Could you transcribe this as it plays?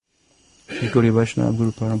Shri Gauri Vaishnava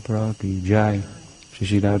Guru Parampara ki jai. Shri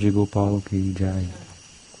Shri Raja Gopal ki jai.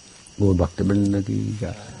 Gaur Bhakta Vrinda ki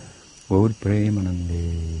jai. Gaur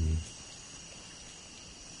Premanande.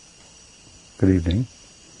 Good evening.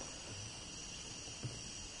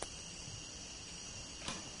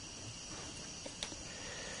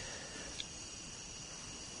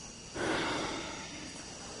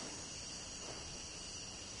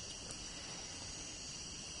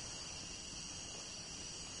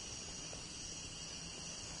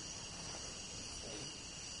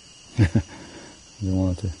 You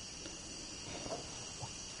want to?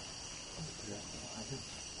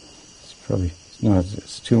 It's probably no.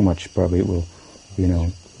 It's too much. Probably it will. You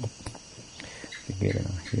know. Get it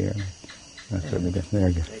on here. That's what we got. There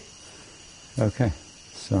you go. Okay.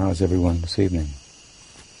 So how's everyone this evening?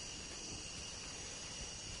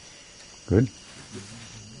 Good.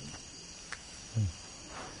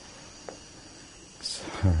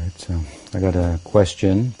 All right. So I got a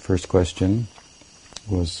question. First question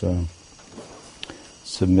was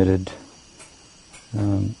submitted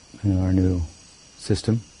in our new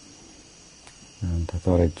system, and I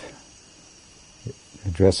thought I'd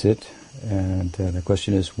address it. And the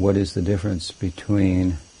question is, what is the difference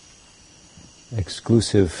between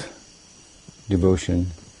exclusive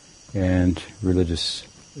devotion and religious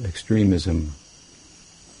extremism,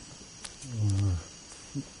 or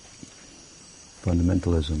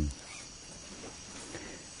fundamentalism?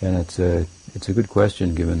 And it's a good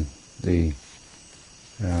question given the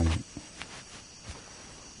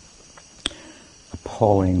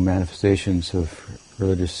appalling manifestations of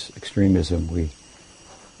religious extremism we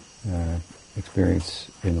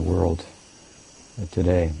experience in the world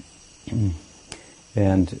today.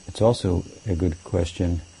 And it's also a good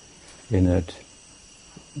question in that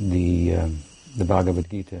the Bhagavad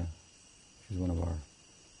Gita, which is one of our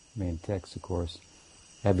main texts, of course,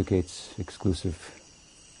 advocates exclusive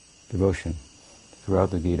devotion.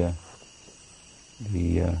 Throughout the Gita,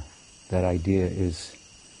 that idea is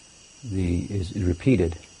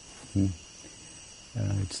repeated.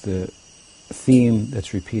 It's the theme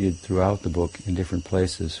that's repeated throughout the book in different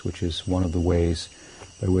places, which is one of the ways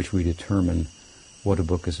by which we determine what a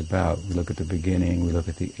book is about. We look at the beginning, we look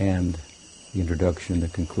at the end, the introduction, the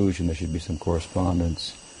conclusion. There should be some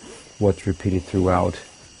correspondence. What's repeated throughout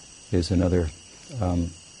is another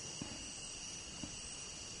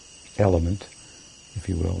element, if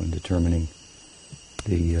you will, in determining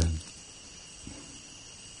the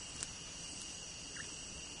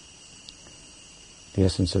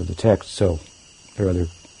essence of the text. So there are other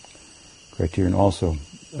criterion also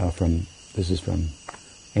this is from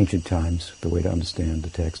ancient times, the way to understand the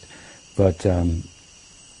text, but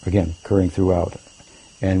again, occurring throughout,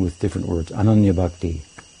 and with different words. Ananya bhakti,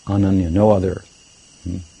 ananya, no other,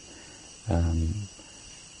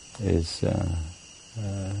 is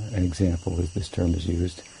an example. This term is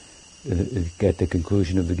used at the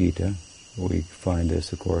conclusion of the Gita. We find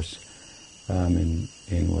this, of course, in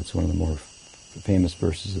what's one of the more famous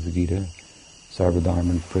verses of the Gita,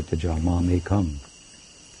 Sarvadharman Prityaja Mam Ekam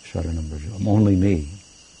Sharanam Vrajam. Only me,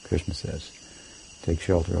 Krishna says. Take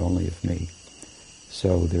shelter only of me.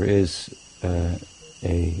 So there is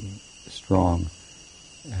a strong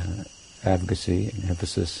advocacy and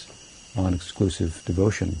emphasis on exclusive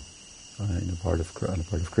devotion on the part of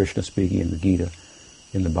Krishna speaking in the Gita.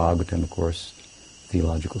 In the Bhagavatam, of course,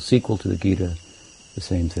 theological sequel to the Gita, the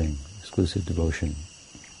same thing, exclusive devotion.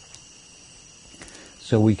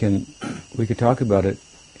 So we could talk about it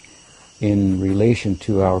in relation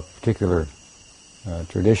to our particular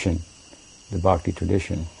tradition, the Bhakti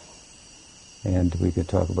tradition, and we could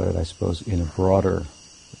talk about it, I suppose, in a broader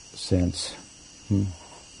sense. And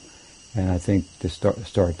I think to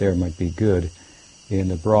start there might be good. In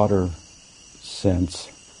the broader sense,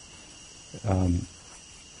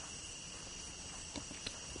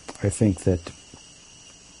 I think that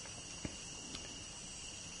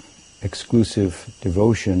exclusive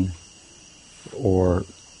devotion, and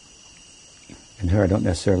here I don't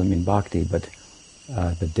necessarily mean bhakti, but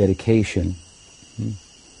dedication, and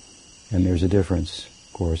there's a difference,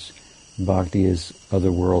 of course. Bhakti is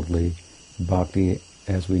otherworldly. Bhakti,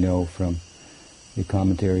 as we know from the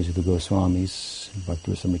commentaries of the Goswamis,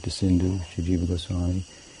 Bhakti-rasamrita Sindhu, Shijiva Goswami,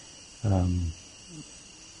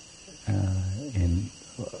 and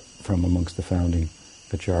from amongst the founding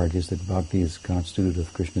acharyas, that bhakti is constituted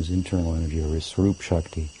of Krishna's internal energy, or his Swarup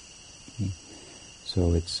Shakti.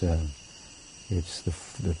 So it's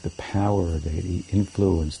the power, the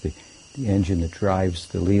influence, the engine that drives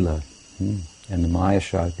the Leela, and the Maya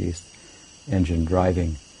Shakti is the engine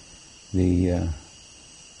driving the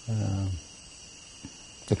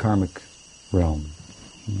karmic realm.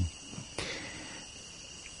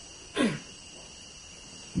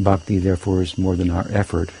 bhakti, therefore, is more than our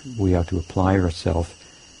effort. We have to apply ourselves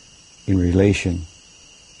in relation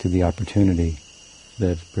to the opportunity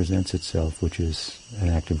that presents itself, which is an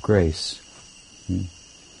act of grace.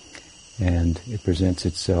 And it presents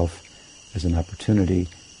itself as an opportunity,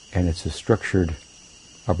 and it's a structured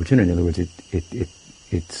opportunity. In other words,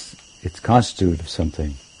 it's constituted of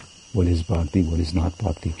something. What is bhakti? What is not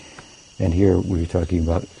bhakti? And here we're talking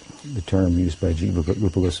about the term used by Jiva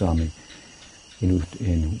Rupa Goswami, in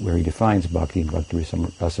where he defines bhakti in Bhakti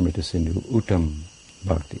Rasamrita Sindhu, Uttam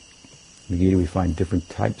Bhakti. In the Gita we find different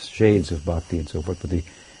types, shades of bhakti and so forth, but the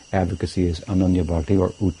advocacy is Ananya Bhakti or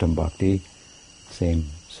Uttam Bhakti, same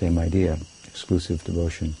idea, exclusive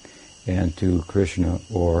devotion, and to Krishna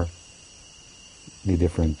or the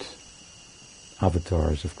different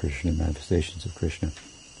avatars of Krishna, manifestations of Krishna.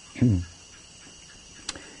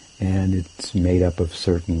 And it's made up of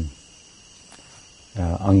certain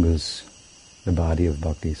angas, the body of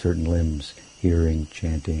bhakti, certain limbs, hearing,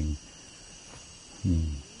 chanting,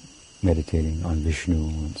 meditating on Vishnu,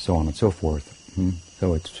 and so on and so forth.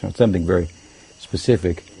 So it's something very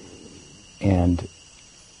specific, and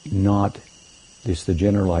not just the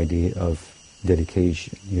general idea of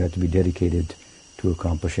dedication. You have to be dedicated to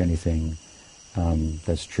accomplish anything.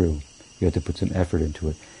 That's true. You have to put some effort into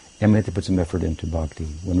it. And we have to put some effort into bhakti.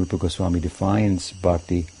 When Rupa Goswami defines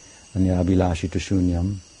bhakti, anyabhilashi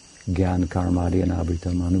shunyam, gyan karmadi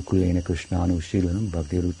anabhitam, anukulena krishnanu shilanam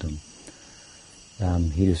bhakti-rutam.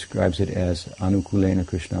 He describes it as anukulena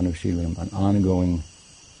krishnanu shilanam, an ongoing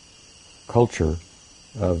culture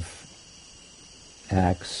of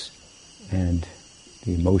acts and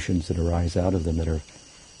the emotions that arise out of them that are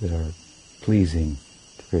pleasing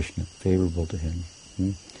to Krishna, favorable to him.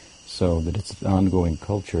 So that it's an ongoing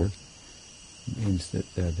culture means that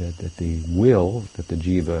the will that the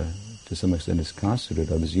jiva to some extent is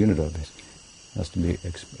constituted of, is unit of, has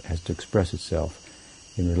to express itself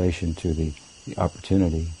in relation to the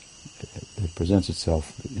opportunity that presents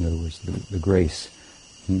itself. In other words, the grace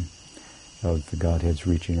of the Godhead's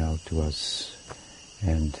reaching out to us,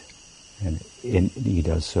 and he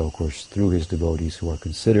does so, of course, through his devotees who are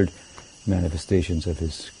considered manifestations of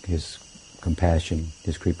his compassion,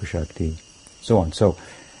 his Kripa Shakti, so on. So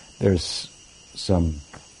there's some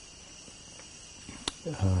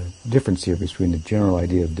difference here between the general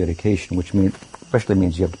idea of dedication, which especially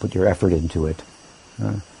means you have to put your effort into it,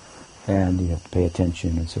 and you have to pay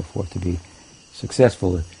attention and so forth to be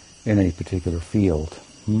successful in any particular field.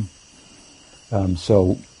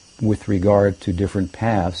 So with regard to different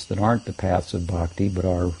paths that aren't the paths of bhakti but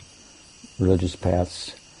are religious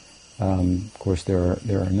paths, of course there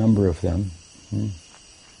are a number of them,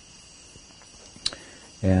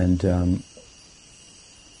 and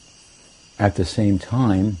at the same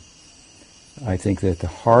time, I think that the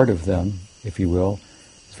heart of them, if you will,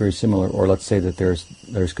 is very similar, or let's say that there's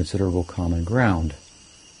considerable common ground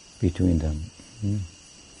between them,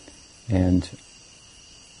 and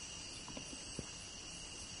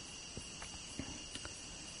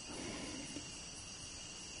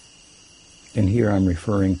here I'm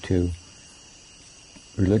referring to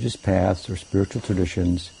religious paths or spiritual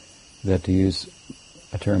traditions that, to use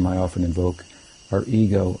a term I often invoke, are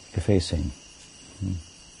ego-effacing.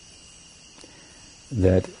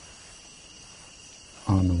 That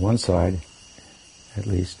on the one side, at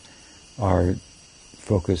least, are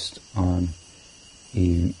focused on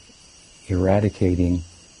eradicating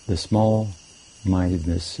the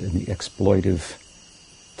small-mindedness and the exploitive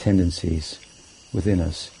tendencies within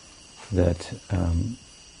us that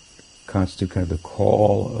constitute kind of the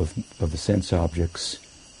call of the sense objects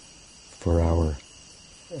for our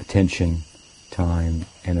attention, time,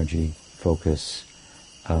 energy, focus,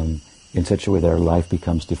 in such a way that our life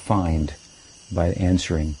becomes defined by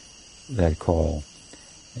answering that call.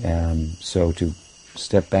 So to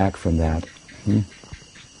step back from that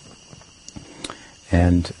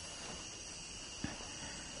and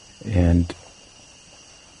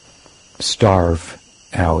starve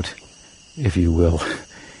out, if you will,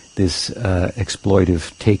 this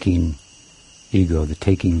exploitive taking ego, the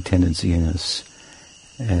taking tendency in us.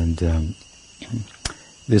 And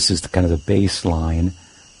this is the kind of the baseline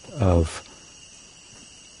of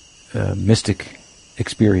mystic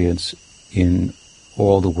experience in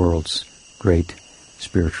all the world's great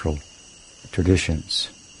spiritual traditions.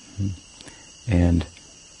 And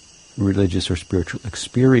religious or spiritual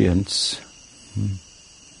experience,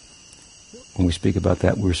 when we speak about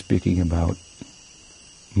that, we're speaking about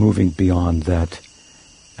moving beyond that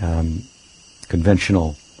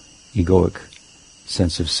conventional egoic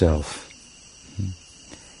sense of self.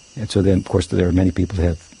 And so then, of course, there are many people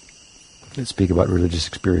that speak about religious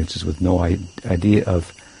experiences with no idea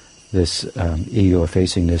of this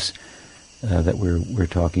ego-effacingness that we're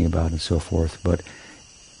talking about, and so forth. But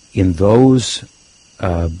in those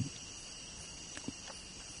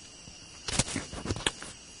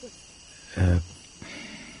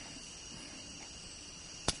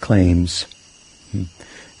claims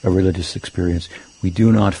of religious experience, we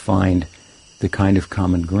do not find the kind of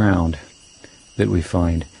common ground that we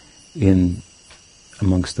find in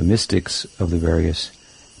amongst the mystics of the various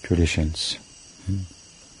traditions.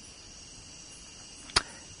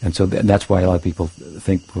 And so that's why a lot of people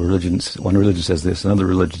think one religion says this, another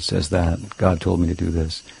religion says that. God told me to do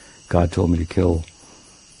this. God told me to kill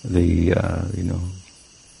the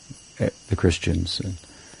Christians,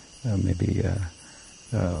 and maybe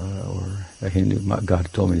or a Hindu.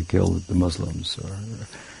 God told me to kill the Muslims, or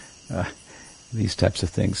these types of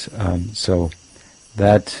things. So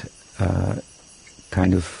that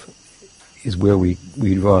kind of is where we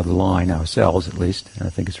draw the line ourselves, at least, and I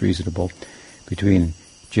think it's reasonable, between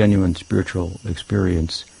genuine spiritual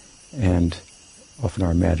experience and often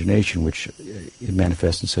our imagination, which it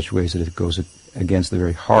manifests in such ways that it goes against the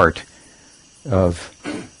very heart of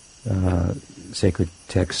sacred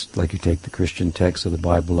texts, like you take the Christian text of the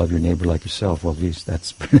Bible, love your neighbor like yourself. Well, geez,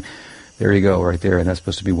 that's there you go, right there, and that's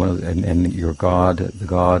supposed to be one of and your God, the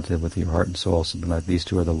God with your heart and soul, something like these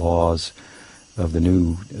two are the laws of the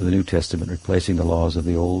New Testament, replacing the laws of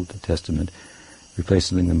the Old Testament,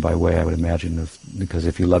 replacing them by way, I would imagine, because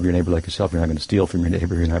if you love your neighbor like yourself, you're not going to steal from your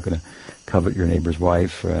neighbor, you're not going to covet your neighbor's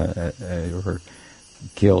wife or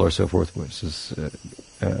kill or so forth, which is,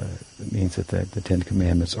 means that the Ten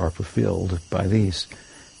Commandments are fulfilled by these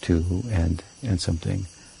two and something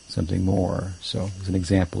more. So there's an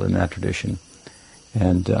example in that tradition,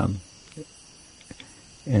 and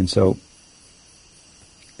so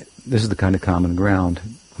this is the kind of common ground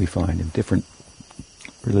we find in different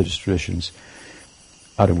religious traditions,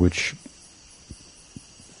 out of which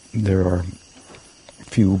there are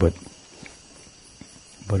few but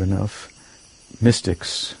enough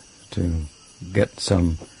mystics to get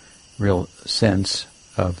some real sense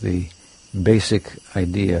of the basic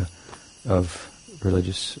idea of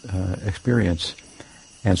religious experience.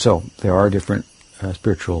 And so there are different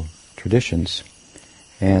spiritual traditions,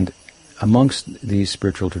 and amongst these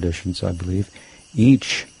spiritual traditions, I believe,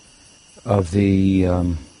 each of the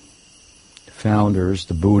founders,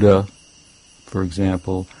 the Buddha, for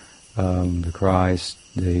example, the Christ,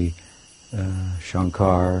 the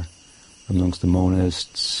Shankar amongst the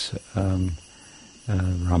monists,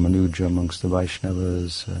 Ramanuja amongst the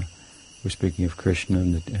Vaishnavas, we're speaking of Krishna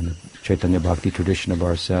and the Chaitanya Bhakti tradition of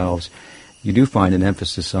ourselves, you do find an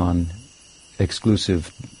emphasis on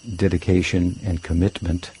exclusive dedication and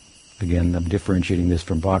commitment. Again, I'm differentiating this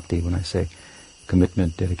from Bhakti when I say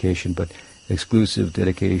commitment, dedication, but exclusive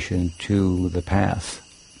dedication to the path.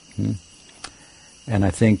 And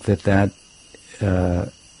I think that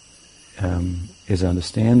is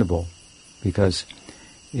understandable, because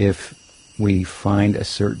if we find a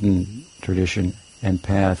certain tradition and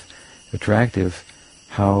path attractive,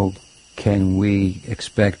 how can we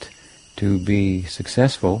expect to be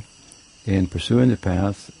successful in pursuing the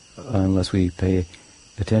path unless we pay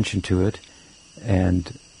attention to it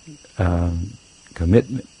and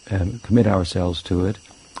commit ourselves to it?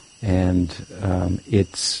 And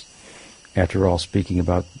it's, after all, speaking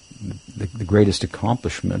about the greatest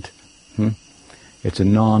accomplishment. It's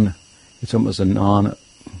almost a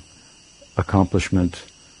non-accomplishment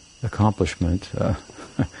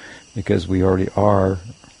because we already are,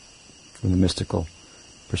 from the mystical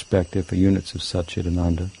perspective, the units of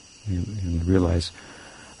Satchidananda. You realize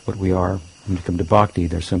what we are. When you come to Bhakti,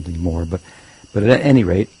 there's something more. But at any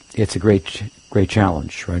rate, it's a great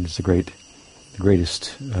challenge, right? It's the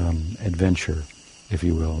greatest adventure, if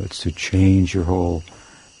you will. It's to change your whole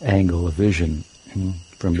angle of vision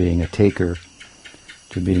from being a taker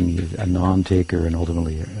to being a non-taker and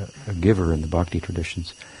ultimately a giver in the Bhakti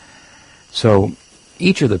traditions. So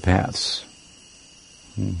each of the paths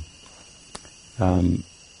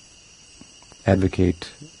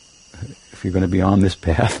advocate, if you're going to be on this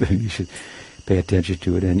path, then you should pay attention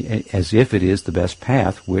to it, and as if it is the best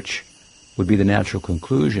path, which would be the natural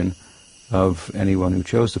conclusion of anyone who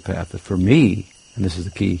chose the path. That for me, and this is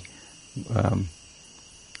the key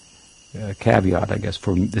caveat, I guess,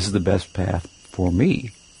 this is the best path for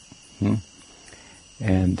me.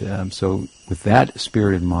 And so with that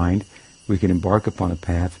spirit in mind, we can embark upon a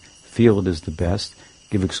path, feel it is the best,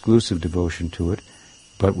 give exclusive devotion to it,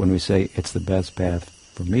 but when we say it's the best path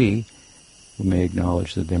for me, we may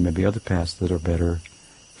acknowledge that there may be other paths that are better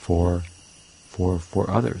for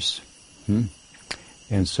others.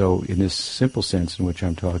 And so in this simple sense in which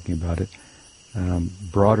I'm talking about it,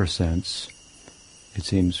 broader sense, it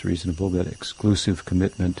seems reasonable that exclusive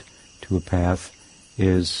commitment to a path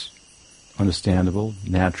is understandable,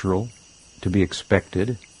 natural, to be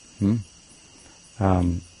expected.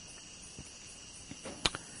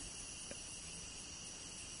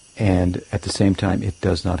 And at the same time, it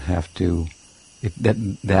does not have to.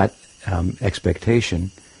 That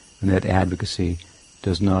expectation and that advocacy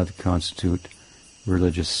does not constitute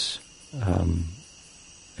religious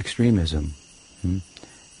extremism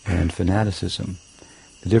and fanaticism.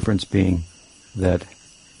 The difference being that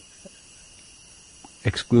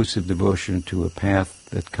exclusive devotion to a path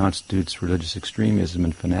that constitutes religious extremism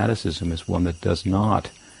and fanaticism is one that does not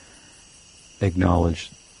acknowledge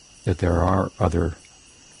that there are other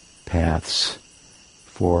paths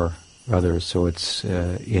for others. So it's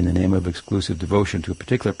in the name of exclusive devotion to a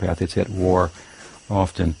particular path, it's at war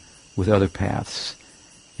often with other paths.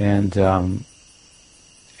 And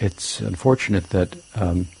it's unfortunate that,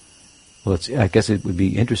 I guess it would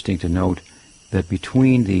be interesting to note that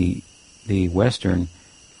between the Western,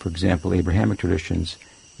 for example, Abrahamic traditions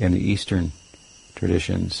and the Eastern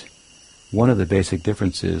traditions, one of the basic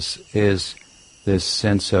differences is this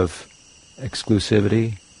sense of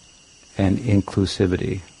exclusivity and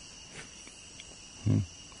inclusivity.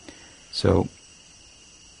 So,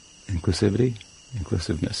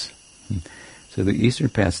 inclusiveness. So the Eastern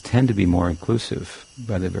paths tend to be more inclusive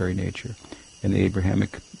by their very nature, and the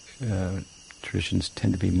Abrahamic traditions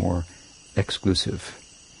tend to be more exclusive.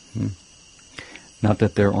 Not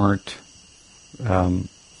that there aren't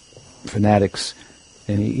fanatics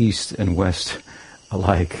in the East and West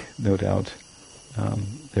alike, no doubt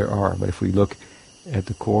there are. But if we look at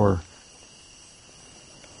the core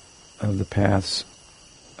of the paths,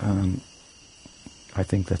 I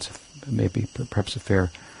think that's perhaps a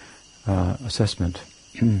fair assessment.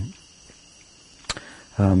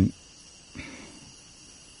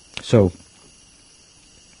 So,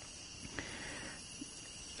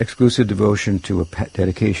 exclusive devotion to a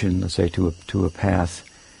dedication, let's say, to a path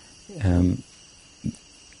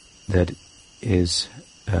that is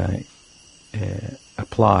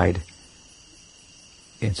applied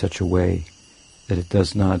in such a way that it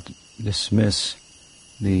does not dismiss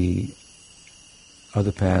the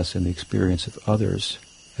other paths and the experience of others,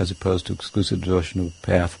 as opposed to exclusive devotion to a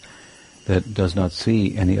path that does not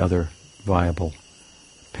see any other viable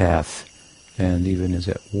path and even is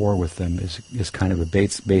at war with them, is kind of a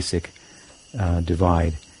basic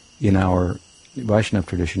divide. In our Vaishnava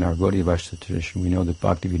tradition, our Gaudiya Vaishnava tradition, we know that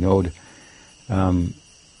Bhaktivinoda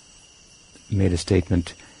made a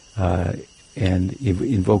statement and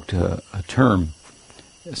invoked a term,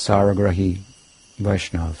 Saragrahi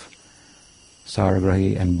Vaishnav,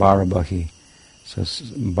 Saragrahi and Barabahi. So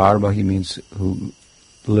Barabahi means who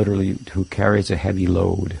carries a heavy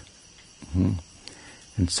load.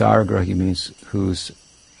 And Saragrahi means who's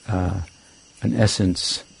an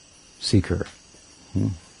essence seeker.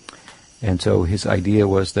 And so his idea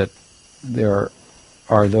was that there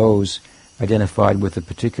are those identified with a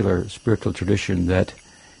particular spiritual tradition that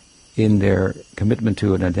in their commitment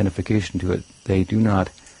to it and identification to it,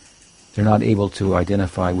 they're not able to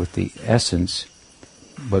identify with the essence,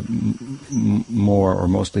 but more or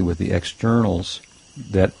mostly with the externals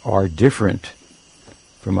that are different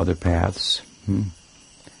from other paths.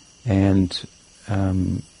 And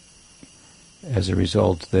as a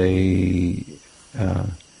result, they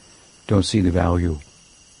don't see the value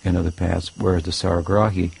in other paths, whereas the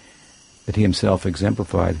Saragrahi that he himself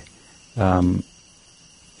exemplified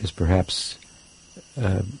is perhaps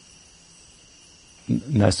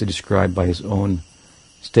nicely described by his own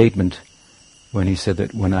statement when he said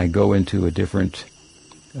that when I go into a different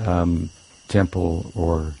temple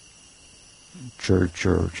or church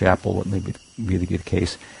or chapel, what may be the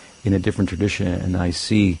case, in a different tradition, and I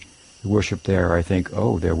see the worship there, I think,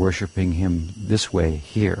 oh, they're worshiping him this way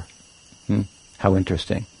here. How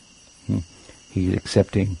interesting. He's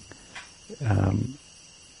accepting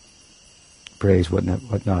praise,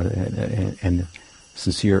 whatnot, and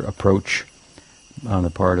sincere approach on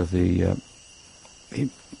the part of the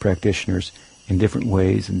practitioners in different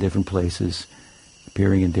ways, in different places,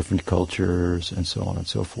 appearing in different cultures, and so on and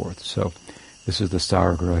so forth. So this is the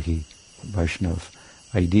Saragrahi Vaishnava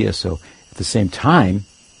idea. So at the same time,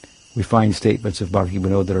 we find statements of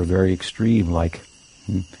Bhaktivinoda that are very extreme, like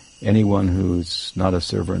anyone who's not a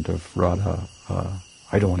servant of Radha,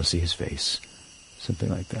 I don't want to see his face, something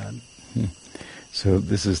like that. So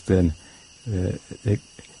this is then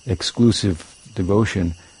exclusive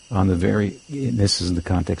devotion on the very, this is in the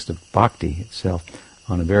context of bhakti itself,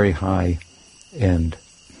 on a very high end.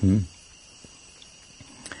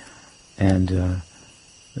 And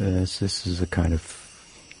This is a kind of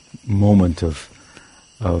moment of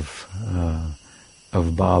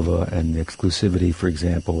bhava and the exclusivity, for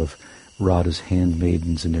example, of Radha's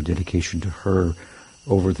handmaidens and their dedication to her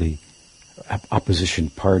over the opposition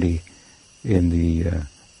party in the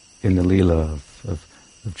Leela of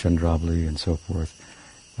Chandrabali and so forth.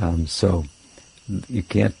 So you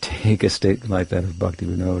can't take a statement like that of Bhakti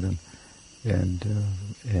Vinod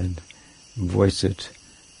and voice it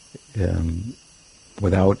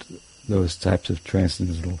without those types of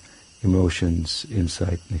transcendental emotions,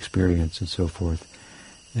 insight, and experience, and so forth,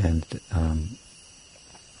 and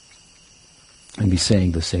be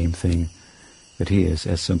saying the same thing that he is,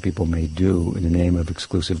 as some people may do in the name of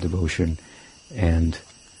exclusive devotion, and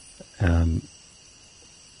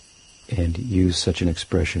use such an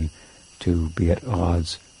expression to be at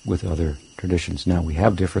odds with other traditions. Now, we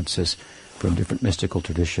have differences from different mystical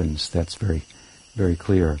traditions. That's very, very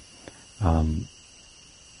clear.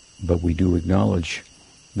 But we do acknowledge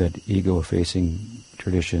that ego-effacing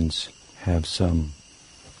traditions have some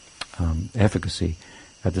efficacy.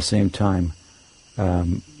 At the same time,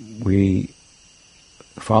 we,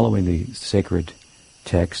 following the sacred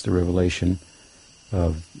text, the revelation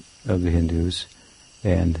of the Hindus,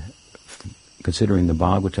 and considering the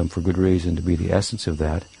Bhagavatam for good reason to be the essence of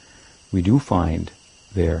that, we do find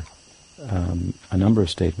there a number of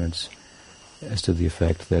statements as to the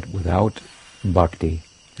effect that without bhakti,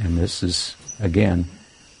 and this is, again,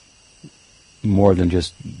 more than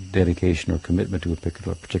just dedication or commitment to a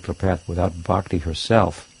particular path, without bhakti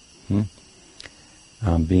herself,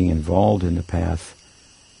 being involved in the path,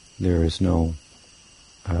 there is no,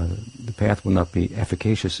 the path will not be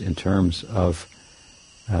efficacious in terms of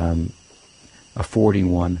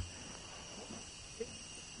affording one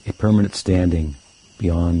a permanent standing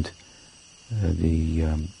beyond the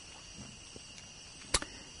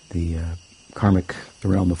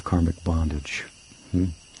realm of karmic bondage.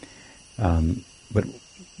 But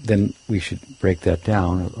then we should break that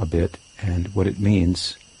down a bit, and what it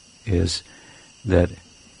means is that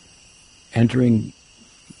entering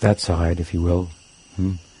that side, if you will,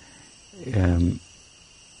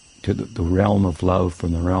 to the realm of love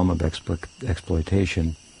from the realm of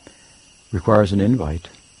exploitation requires an invite.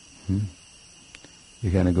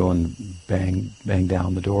 You kind of go and bang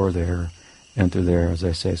down the door there, enter there, as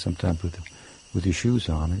I say, sometimes with your shoes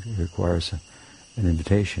on. It requires an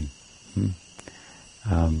invitation.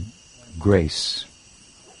 Grace.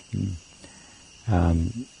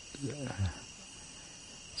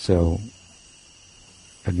 So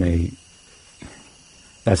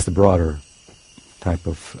that's the broader type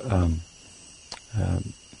of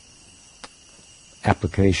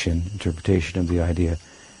application, interpretation of the idea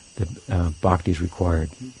that bhakti is required.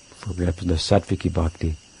 For example, the sattviki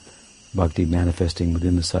bhakti manifesting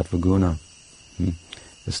within the sattva guna.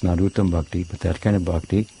 It's not uttam bhakti, but that kind of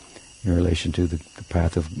bhakti, in relation to the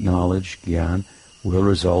path of knowledge, gyan, will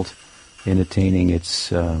result in attaining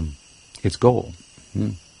its goal.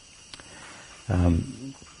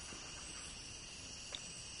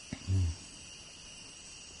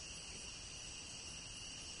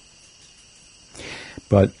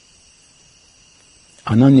 But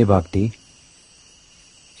Ananya Bhakti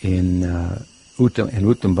in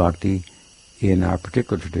Uttam Bhakti in our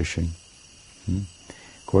particular tradition,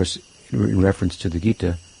 of course, in reference to the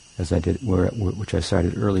Gita, as I did, which I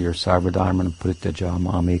cited earlier, Sarvadharman Prityaja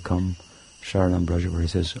Mamekam Sharanam Braja, where he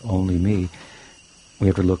says, only me, we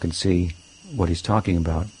have to look and see what he's talking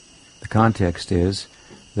about. The context is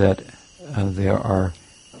that there are,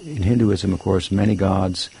 in Hinduism, of course, many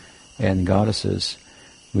gods and goddesses,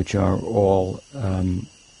 which are all, in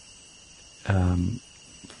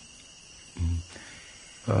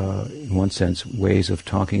one sense, ways of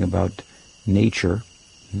talking about nature,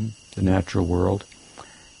 the natural world,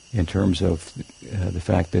 in terms of the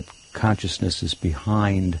fact that consciousness is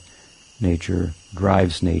behind nature,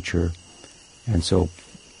 drives nature, and so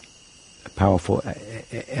powerful,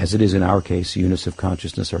 as it is in our case, units of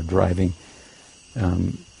consciousness are driving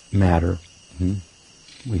matter.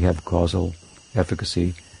 We have causal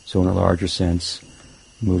efficacy, so in a larger sense,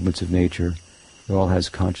 movements of nature, it all has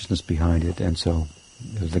consciousness behind it, and so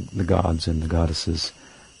there's the gods and the goddesses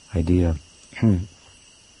idea.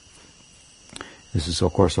 This is,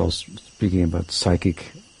 of course, all speaking about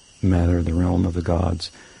psychic matter, the realm of the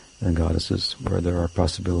gods and goddesses, where there are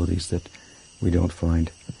possibilities that we don't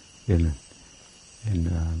find in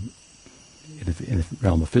the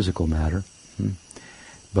realm of physical matter.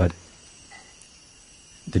 But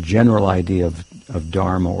the general idea of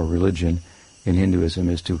dharma or religion in Hinduism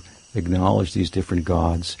is to acknowledge these different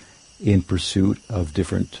gods in pursuit of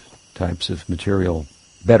different types of material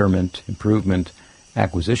betterment, improvement,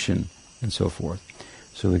 acquisition, and so forth.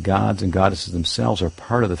 So the gods and goddesses themselves are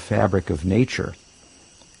part of the fabric of nature,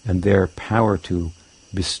 and their power to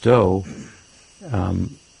bestow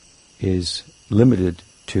is limited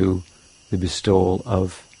to the bestowal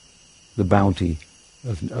of the bounty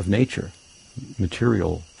of nature,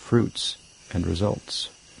 material fruits and results.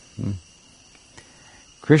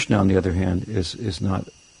 Krishna, on the other hand, is not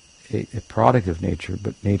a product of nature,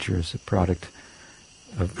 but nature is a product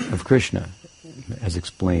of Krishna, as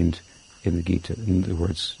explained in the Gita. In other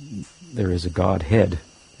words, there is a Godhead,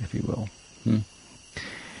 if you will.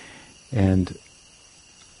 And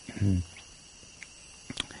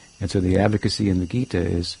so the advocacy in the Gita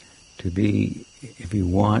is to be, if you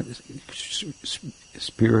want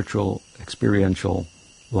spiritual, experiential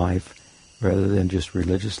life, rather than just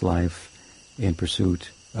religious life in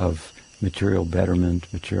pursuit of material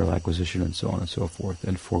betterment, material acquisition, and so on and so forth,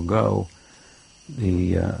 and forego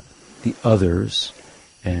the others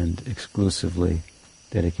and exclusively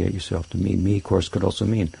dedicate yourself to me. Me, of course, could also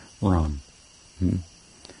mean Ram,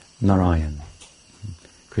 Narayan.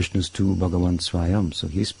 Krishna's tu Bhagavan Swayam, so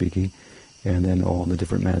he's speaking, and then all the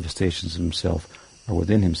different manifestations of himself are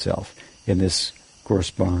within himself. And this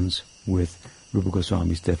corresponds with Rupa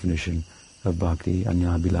Goswami's definition of bhakti,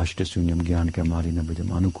 anya bilashita sunyam gyan kamari nabridam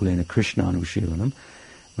anukulena Krishna anushilanam.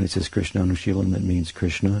 When it says Krishna anushilanam, it means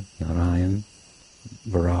Krishna, Narayan,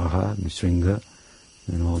 Varaha, Nrisingha,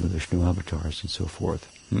 and all the Vishnu avatars and so forth.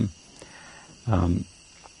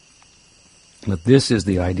 But this is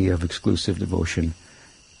the idea of exclusive devotion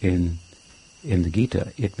in the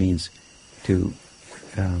Gita. It means to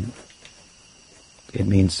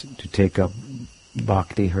take up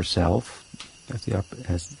bhakti herself,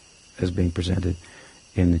 as being presented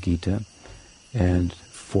in the Gita, and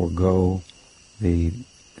forego the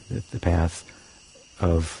path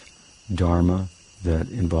of dharma that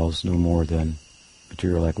involves no more than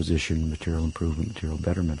material acquisition, material improvement, material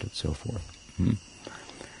betterment, and so forth.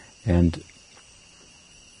 And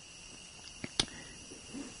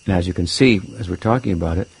as you can see, as we're talking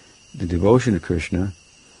about it, the devotion to Krishna,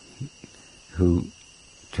 who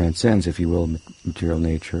transcends, if you will, material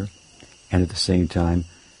nature, and at the same time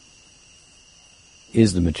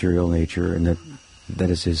is the material nature, and that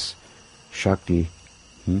is his Shakti.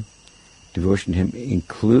 Devotion to him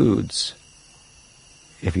includes,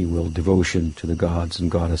 if you will, devotion to the gods and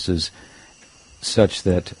goddesses, such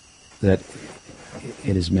that it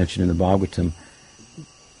is mentioned in the Bhagavatam,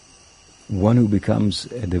 one who becomes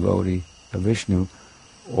a devotee of Vishnu,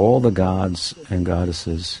 all the gods and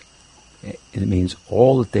goddesses, it means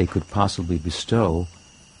all that they could possibly bestow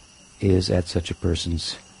is at such a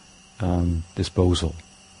person's disposal.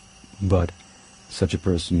 But such a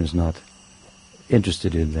person is not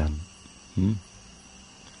interested in them.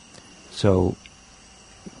 So,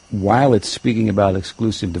 while it's speaking about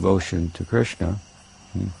exclusive devotion to Krishna,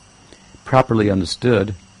 properly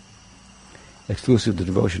understood, exclusive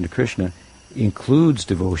devotion to Krishna includes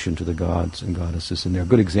devotion to the gods and goddesses, and there are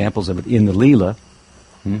good examples of it in the Leela,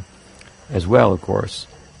 as well, of course.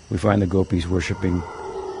 We find the gopis worshipping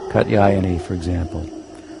Katyayani, for example.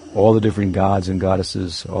 All the different gods and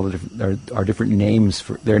goddesses, all the different are different names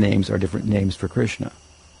for their names are different names for Krishna.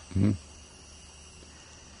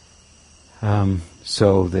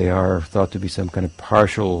 So they are thought to be some kind of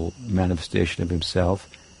partial manifestation of himself.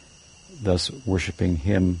 Thus, worshipping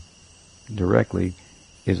him directly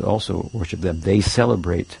is also worship them. They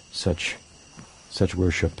celebrate such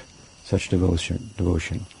worship, such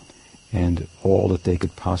devotion, and all that they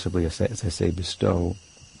could possibly, as I say, bestow,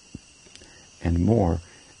 and more,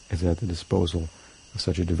 is at the disposal of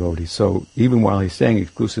such a devotee. So even while he's saying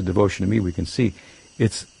exclusive devotion to me, we can see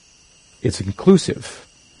it's inclusive.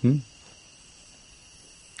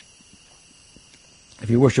 If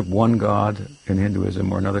you worship one god in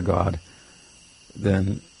Hinduism or another god,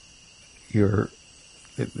 then you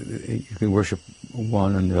can worship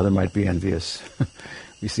one and the other might be envious.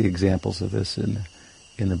 We see examples of this in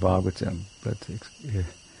the Bhagavatam. But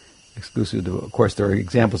of course, there are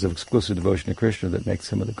examples of exclusive devotion to Krishna that make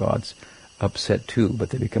some of the gods upset too, but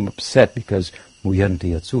they become upset because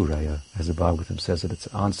muyanti atsuraya, as the Bhagavatam says at its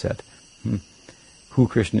onset. Who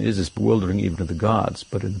Krishna is bewildering even to the gods,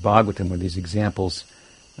 but in the Bhagavatam, where these examples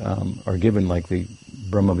are given, like the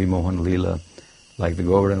Brahma Vimohan Leela, like the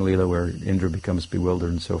Govardhan Leela, where Indra becomes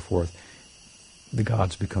bewildered and so forth, the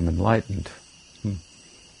gods become enlightened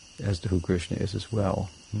as to who Krishna is as well.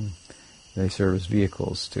 They serve as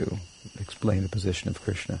vehicles to explain the position of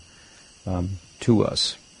Krishna to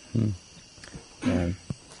us. And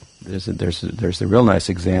there's a real nice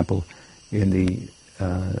example in the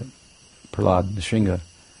Prahlad Nrsimha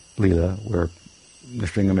Leela, where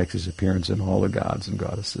Nrsimha makes his appearance and all the gods and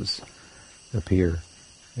goddesses appear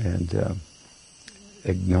and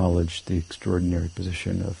acknowledge the extraordinary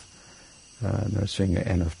position of Nrsimha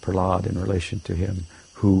and of Prahlad in relation to him,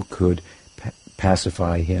 who could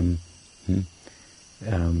pacify him,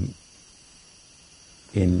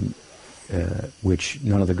 in which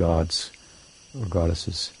none of the gods or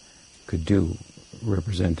goddesses could do,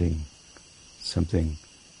 representing something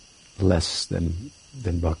less than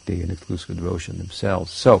bhakti and exclusive devotion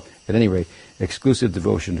themselves. So, at any rate, exclusive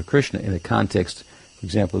devotion to Krishna in the context, for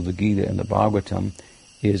example, of the Gita and the Bhagavatam,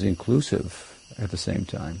 is inclusive at the same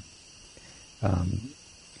time,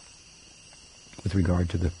 with regard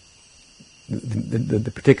to the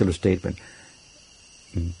particular statement,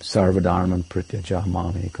 Sarvadharman prityaja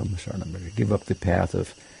mam ekam sharanam. Give up the path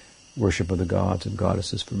of worship of the gods and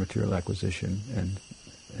goddesses for material acquisition and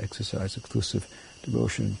exercise exclusive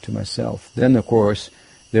devotion to myself. Then, of course,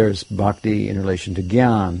 there's bhakti in relation to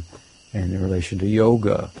gyan and in relation to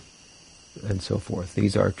yoga and so forth.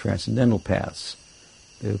 These are transcendental paths.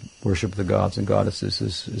 The worship of the gods and goddesses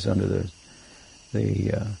is under the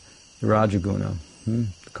Rajaguna,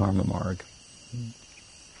 the karma marg.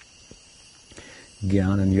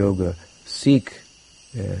 Gyan and yoga seek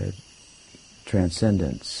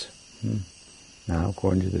transcendence. Now,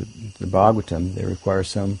 according to the Bhagavatam, they require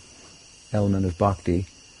some element of bhakti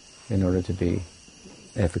in order to be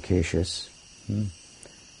efficacious.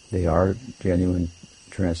 They are genuine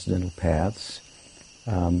transcendental paths.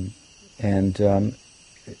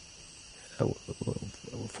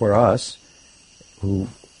 For us, who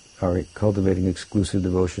are cultivating exclusive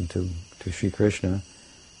devotion to Sri Krishna,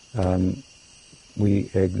 we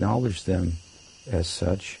acknowledge them as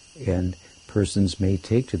such, and persons may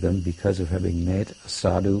take to them because of having met a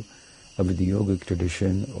sadhu of the yogic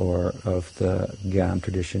tradition or of the Gyan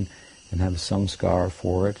tradition and have a samskar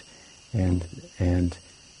for it, and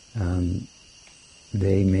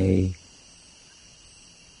they may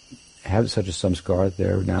have such a samskar.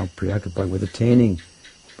 They're now preoccupied with attaining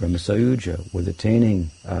Brahmasayuja, with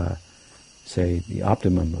attaining, say, the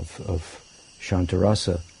optimum of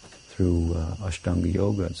Shantarasa through Ashtanga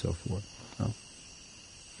Yoga and so forth.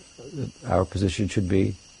 Our position should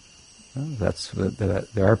be,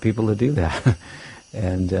 there are people who do that.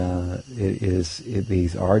 And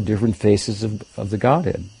these are different faces of the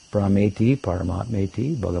Godhead. Brahmeti,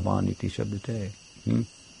 Paramatmeti, Bhagavaniti Shabdate.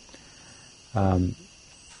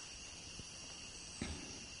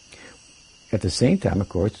 At the same time, of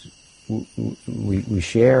course, we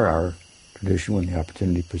share our tradition when the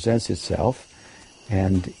opportunity presents itself,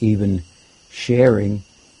 and even sharing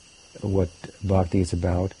what bhakti is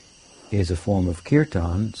about is a form of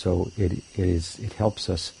kirtan, so it helps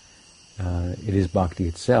us. It is bhakti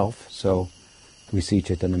itself. So we see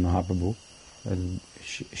Chaitanya Mahaprabhu and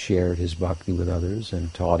shared his bhakti with others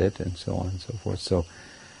and taught it and so on and so forth. So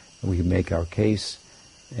we can make our case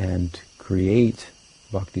and create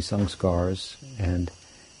bhakti samskars, and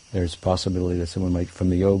there's a possibility that someone might, from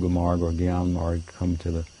the yoga marg or gyan marg, come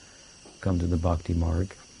to the bhakti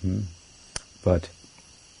marg. But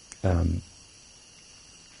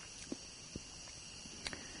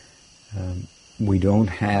we don't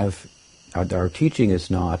have, our teaching is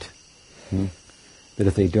not that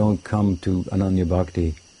if they don't come to Ananya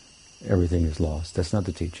Bhakti, everything is lost. That's not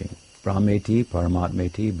the teaching. Brahmeti,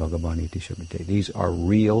 Paramatmeti, Bhagavaniti Shabdate. These are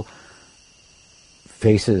real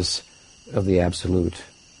faces of the Absolute,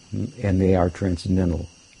 and they are transcendental.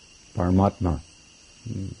 Paramatma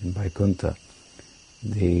in Vaikuntha,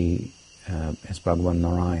 as Bhagavan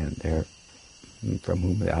Narayan, there, from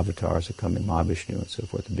whom the avatars are coming, Mahavishnu and so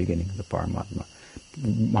forth, the beginning of the Paramatma.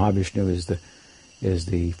 Mahavishnu is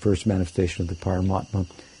the first manifestation of the Paramatma,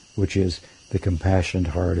 which is the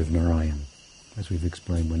compassionate heart of Narayan. As we've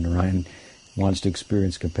explained, when Narayan wants to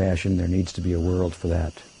experience compassion, there needs to be a world for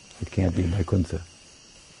that. It can't be Vaikuntha.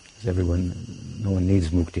 No one needs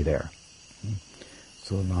mukti there.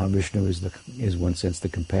 So Mahavishnu is one sense the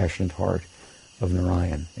compassionate heart of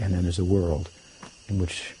Narayan, and then there's a world in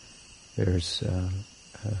which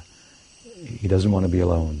he doesn't want to be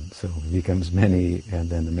alone, so he becomes many, and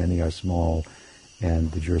then the many are small,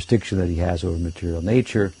 and the jurisdiction that he has over material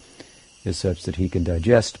nature is such that he can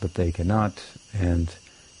digest, but they cannot, and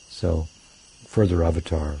so further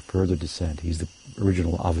avatar, further descent. He's the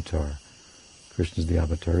original avatar. Krishna is the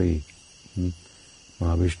avatari.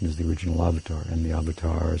 Mahavishnu is the original avatar, and the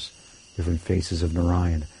avatars, different faces of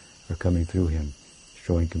Narayan, are coming through him,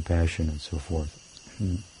 showing compassion and so forth.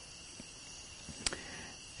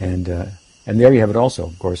 And there you have it also,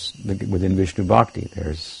 of course, within Vishnu Bhakti.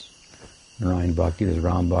 There's Narayan Bhakti, there's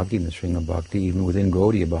Ram Bhakti, there's Sringa Bhakti. Even within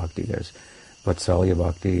Gaudiya Bhakti, there's Vatsalya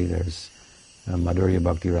Bhakti, there's Madhurya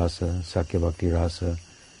Bhakti Rasa, Sakya Bhakti Rasa,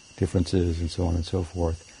 differences, and so on and so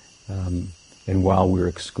forth. And while we're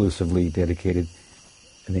exclusively dedicated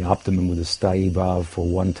in the optimum with the sthayi bhav for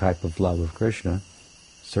one type of love of Krishna,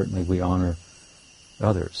 certainly we honor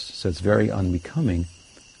others. So it's very unbecoming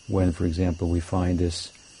when, for example, we find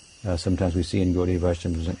this, sometimes we see in Gaudiya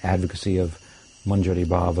Vaishnavism an advocacy of Manjari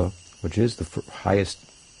Bhava, which is the highest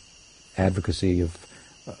advocacy of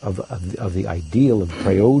the ideal of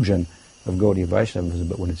prayojan of Gaudiya Vaishnavism,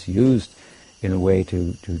 but when it's used in a way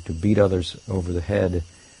to beat others over the head,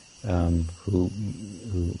 who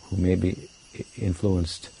may be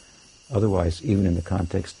influenced otherwise, even in the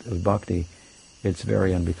context of bhakti, it's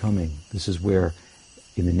very unbecoming. This is where,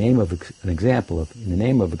 in the name of in the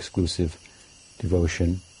name of exclusive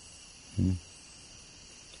devotion,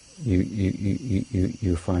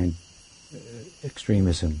 you find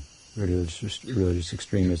extremism, religious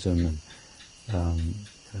extremism, and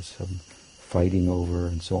some fighting over,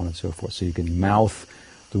 and so on and so forth. So you can mouth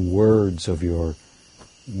the words of your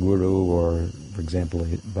guru, or, for example,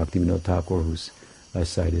 Bhaktivinoda Thakur, who's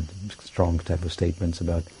cited strong type of statements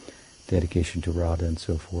about dedication to Radha and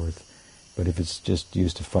so forth. But if it's just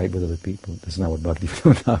used to fight with other people, that's not what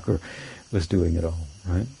Bhaktivinoda Thakur was doing at all,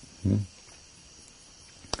 right?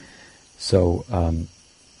 So,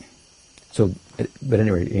 but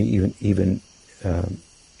anyway, even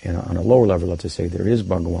on a lower level, let's just say there is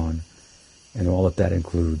Bhagawan, and all that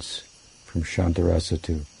includes, from Shantarasa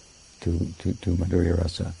to Madhurya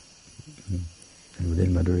Rasa, and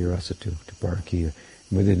within Madhurya Rasa to Parakiya,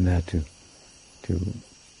 and within that to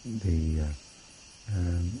the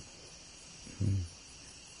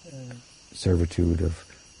servitude of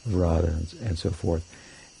Radha and so forth,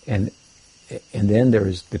 and then there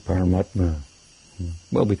is the Paramatma.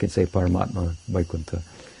 Well, we could say Paramatma, Vaikuntha,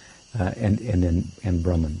 and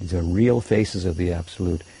Brahman. These are real faces of the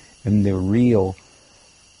Absolute, and they're real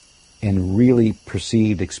and really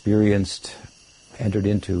perceived, experienced, entered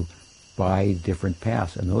into by different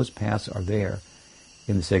paths, and those paths are there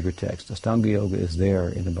in the sacred text. Astanga Yoga is there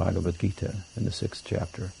in the Bhagavad Gita in the 6th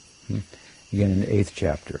chapter. Again, in the 8th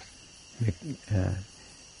chapter,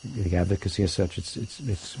 the advocacy as such,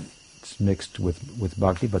 it's mixed with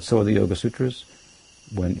bhakti, but so are the Yoga Sutras.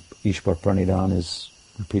 When Ishwar Pranidhan is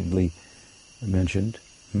repeatedly mentioned,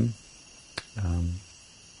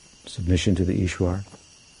 submission to the Ishwar,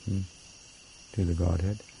 to the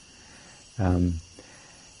Godhead, and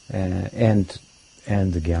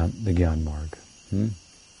the Gyan Marg.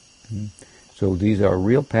 So these are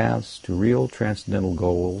real paths to real transcendental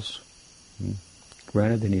goals.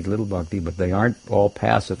 Granted, they need little bhakti, but they aren't all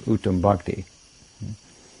paths of Uttam Bhakti.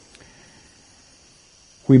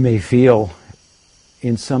 We may feel,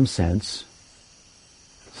 in some sense,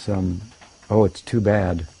 it's too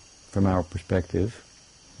bad from our perspective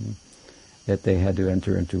that they had to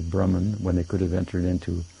enter into Brahman when they could have entered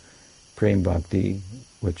into Prem Bhakti,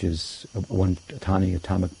 which is one tiny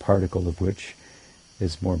atomic particle of which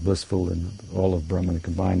is more blissful than all of Brahman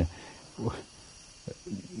combined.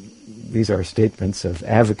 These are statements of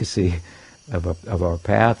advocacy of our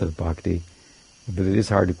path of Bhakti, but it is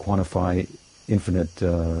hard to quantify infinite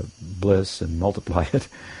bliss and multiply it,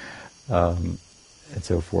 and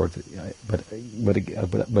so forth.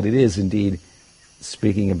 But it is indeed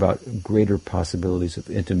speaking about greater possibilities of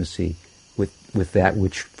intimacy with that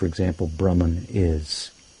which, for example, Brahman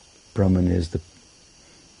is. Brahman is the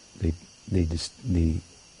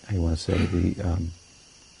how you want to say,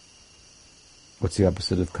 what's the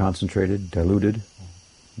opposite of concentrated? Diluted.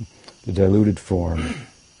 The diluted form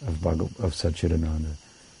of Satchidananda.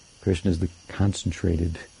 Krishna is the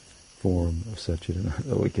concentrated form of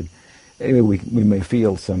Satchidananda. We may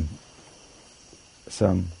feel some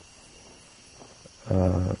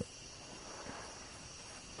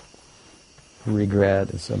regret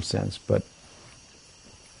in some sense, but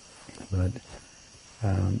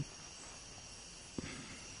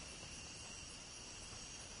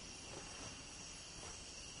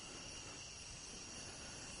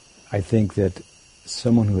I think that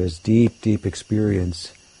someone who has deep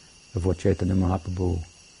experience of what Chaitanya Mahaprabhu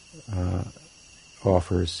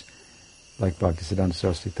offers, like Bhaktisiddhanta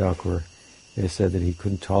Saraswati Thakur, they said that he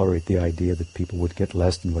couldn't tolerate the idea that people would get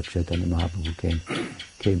less than what Chaitanya Mahaprabhu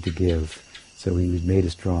came to give. So he made a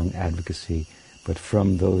strong advocacy. But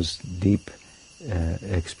from those deep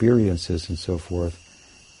experiences and so forth,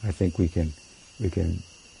 I think we can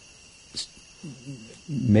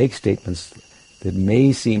make statements that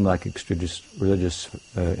may seem like religious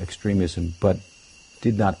extremism, but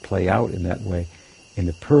did not play out in that way in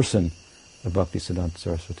the person of Bhaktisiddhanta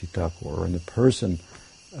Saraswati Thakur, or in the person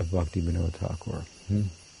of Bhaktivinoda Thakur.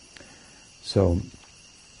 So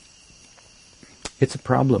It's a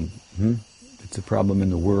problem. It's a problem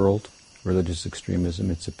in the world, religious extremism.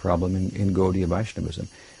 It's a problem in Gaudiya Vaishnavism.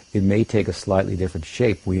 It may take a slightly different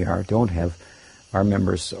shape. Our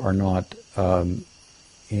members are not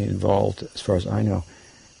involved, as far as I know,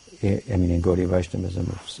 in Gaudiya Vaishnavism,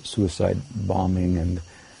 of suicide bombing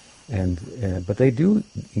but they do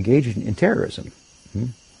engage in terrorism.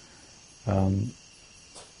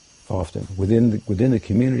 Often within the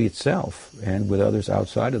community itself and with others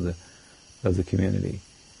outside of the community,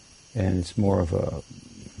 and it's more of a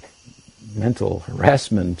mental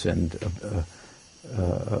harassment and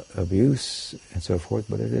abuse and so forth.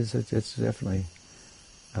 But it's definitely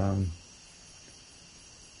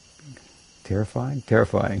terrifying.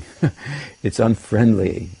 It's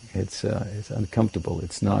unfriendly. It's uncomfortable.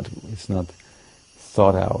 It's not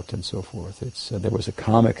thought out and so forth. There was a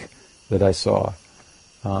comic that I saw.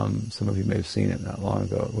 Some of you may have seen it not long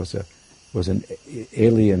ago. It was an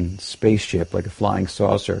alien spaceship, like a flying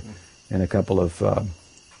saucer, and a couple of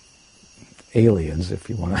aliens, if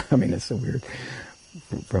you want to. I mean, it's so weird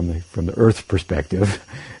from the Earth perspective,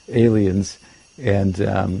 aliens, and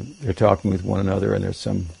they're talking with one another, and there's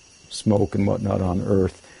some smoke and whatnot on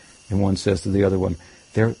Earth, and one says to the other one,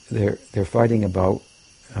 they're fighting about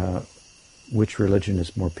which religion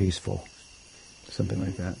is more peaceful, something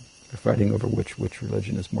like that. They're fighting over which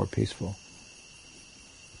religion is more peaceful.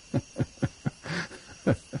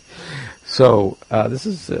 So this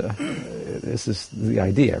is the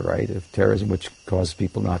idea, right, of terrorism, which causes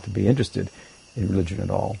people not to be interested in religion at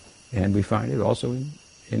all, and we find it also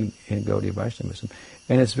in Gaudiya Vaishnavism,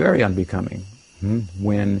 and it's very unbecoming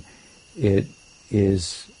when it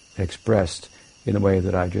is expressed in the way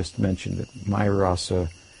that I just mentioned, that my rasa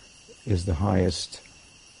is the highest.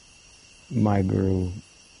 My guru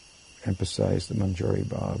emphasized the Manjari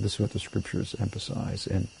Bhav. This is what the scriptures emphasize,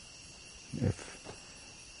 and if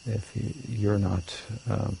you're not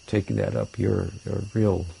taking that up, you're a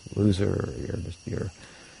real loser. You're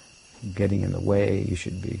getting in the way. You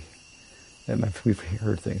should be. And we've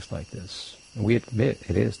heard things like this, and we admit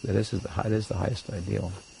it is the highest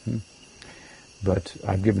ideal. But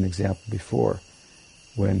I've given an example before,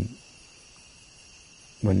 when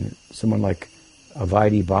someone like a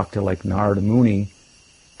Vaidhi Bhakta like Narada Muni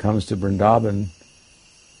comes to Vrindavan,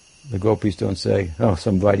 the gopis don't say, "Oh,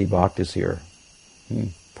 some Vaidhi Bhakta is here.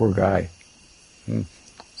 Poor guy.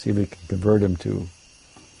 See if we can convert him to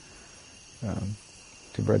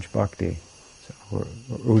Braj Bhakti." Or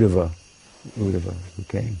Uddhava, who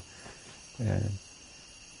came and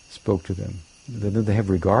spoke to them. They have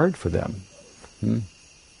regard for them. This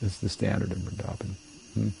is the standard in Vrindavan.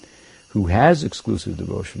 Who has exclusive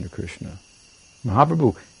devotion to Krishna.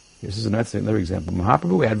 Mahaprabhu, this is another example.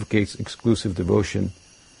 Mahaprabhu advocates exclusive devotion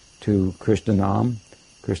to Krishna Nam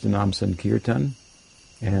Sankirtan,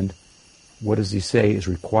 and what does he say is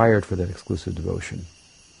required for that exclusive devotion?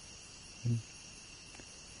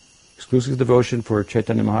 Exclusive devotion for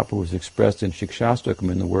Chaitanya Mahaprabhu is expressed in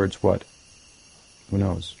Shikshastakam in the words what? Who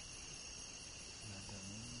knows?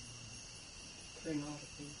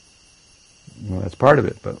 Well, that's part of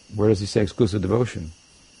it, but where does he say exclusive devotion?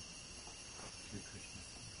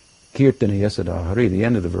 Kirtaniya Sadahari, the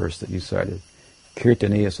end of the verse that you cited.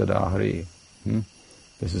 Kirtaniya Sadahari.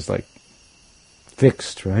 This is like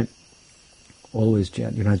fixed, right? Always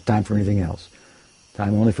chant. You don't have time for anything else.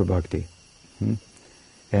 Time only for bhakti.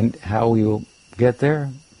 And how you'll get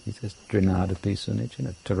there? He says, Trinada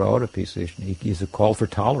Pisanichana, Tarada Pisanichana. He's a call for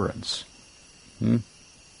tolerance. A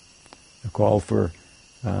call for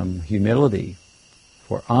humility,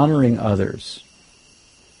 for honoring others,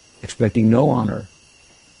 expecting no honor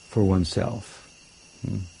for oneself.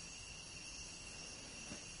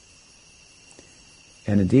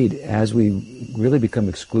 And indeed, as we really become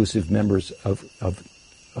exclusive members of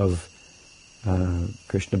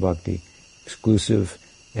Krishna Bhakti, exclusive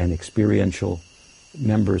and experiential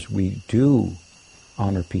members, we do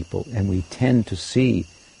honor people, and we tend to see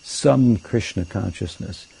some Krishna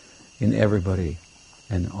consciousness in everybody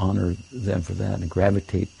and honor them for that and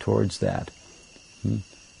gravitate towards that.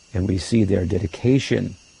 And we see their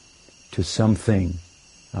dedication to something,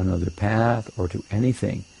 another path, or to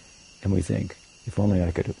anything, and we think, if only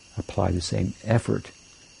I could apply the same effort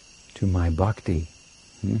to my bhakti.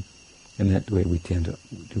 And that way we tend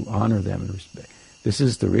to honor them and respect. This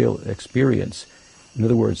is the real experience. In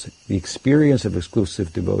other words, the experience of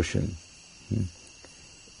exclusive devotion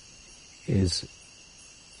is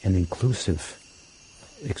an inclusive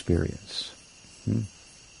experience.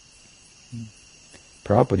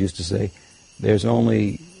 Prabhupada used to say, there's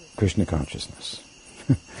only Krishna consciousness.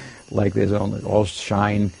 Like there's only, all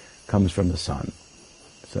shine comes from the sun.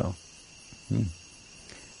 So,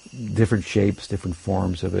 different shapes, different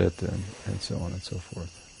forms of it, and so on and so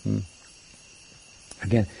forth.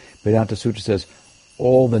 Again, Vedanta Sutra says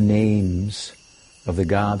all the names of the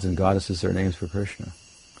gods and goddesses are names for Krishna.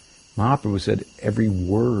 Mahaprabhu said every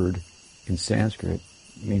word in Sanskrit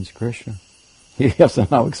means Krishna. He has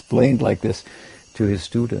somehow explained like this to his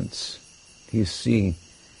students. He's seeing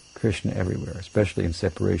Krishna everywhere, especially in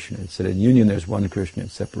separation. It said in union there's one Krishna, in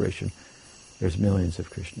separation there's millions of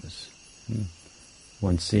Krishnas.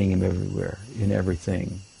 One's seeing him everywhere, in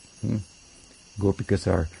everything. Gopikas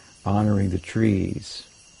are honoring the trees,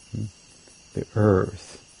 the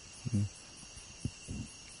earth,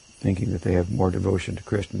 thinking that they have more devotion to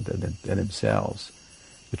Krishna than themselves.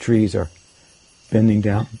 The trees are bending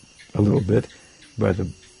down a little bit by the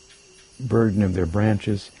burden of their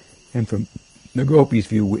branches, and from the gopis'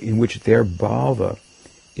 view, in which their bhava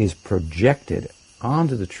is projected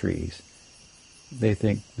onto the trees, they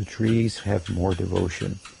think the trees have more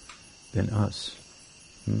devotion than us.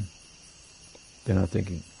 They're not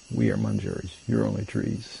thinking, we are manjaris, you're only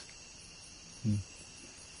trees.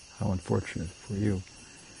 How unfortunate for you.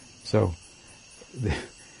 So,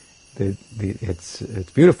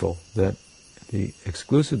 it's beautiful that the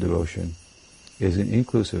exclusive devotion is an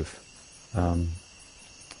inclusive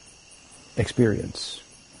experience,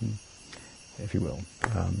 if you will,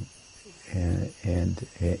 and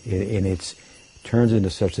it turns into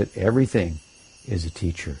such that everything is a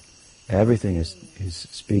teacher. Everything is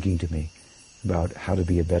speaking to me about how to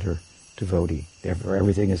be a better devotee. Therefore,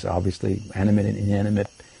 everything is obviously animate and inanimate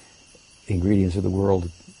ingredients of the world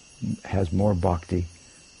has more bhakti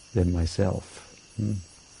than myself.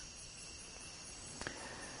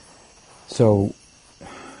 So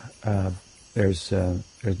there's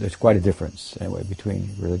quite a difference anyway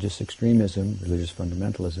between religious extremism, religious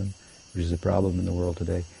fundamentalism, which is a problem in the world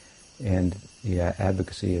today, and the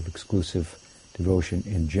advocacy of exclusive devotion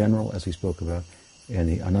in general, as we spoke about, and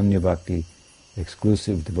the Ananya Bhakti,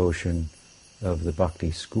 exclusive devotion of the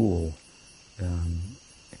Bhakti school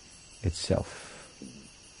itself.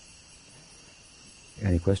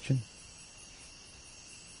 Any question?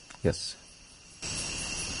 Yes.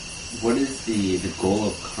 What is the goal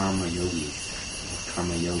of karma yogis,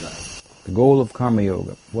 karma yoga? The goal of karma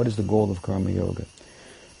yoga. What is the goal of karma yoga?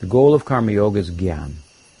 The goal of karma yoga is gyan.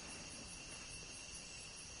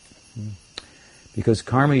 Because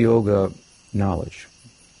karma yoga, knowledge,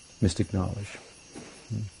 mystic knowledge,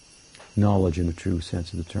 knowledge in the true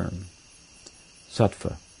sense of the term,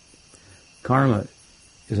 sattva. Karma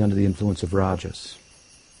is under the influence of rajas.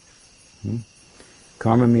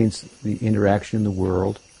 Karma means the interaction in the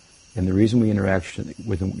world, and the reason we interact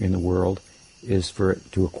in the world is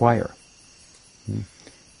to acquire.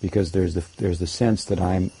 Because there's the sense that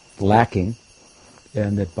I'm lacking,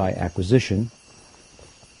 and that by acquisition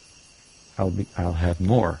I'll have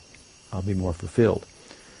more. I'll be more fulfilled.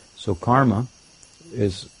 So karma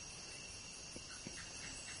is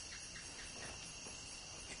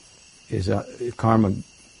karma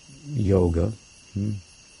yoga.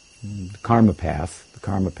 The karma path,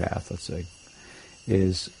 let's say,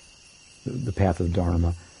 is the path of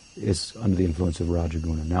dharma, is under the influence of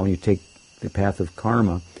rajaguna. Now when you take the path of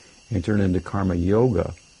karma and turn it into karma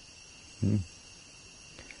yoga,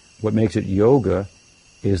 what makes it yoga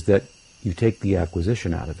is that you take the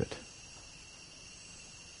acquisition out of it.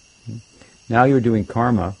 Now you're doing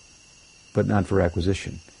karma, but not for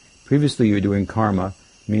acquisition. Previously you were doing karma,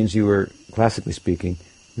 means you were, classically speaking,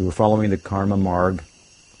 you were following the karma marg,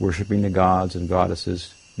 worshipping the gods and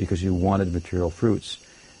goddesses because you wanted material fruits.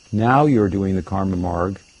 Now you're doing the karma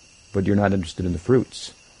marg, but you're not interested in the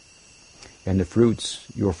fruits. And the fruits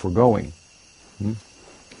you're foregoing.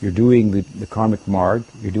 You're doing the karmic marg,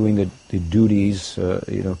 you're doing the duties,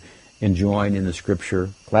 enjoined in the scripture,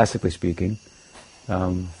 classically speaking,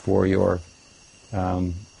 for your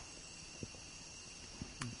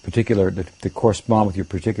particular, to correspond with your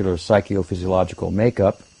particular psychophysiological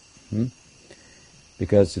makeup,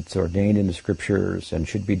 because it's ordained in the scriptures and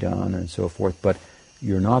should be done and so forth, but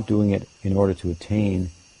you're not doing it in order to attain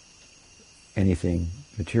anything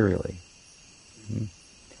materially.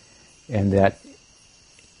 And that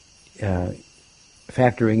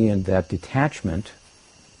factoring in that detachment,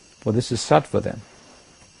 well, this is sattva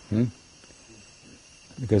then.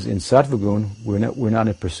 Because in sattva gun, we're not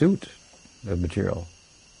in pursuit of material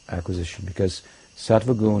acquisition, because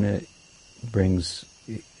sattva guna brings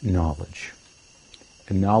knowledge.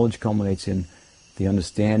 And knowledge culminates in the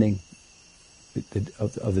understanding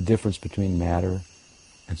of the difference between matter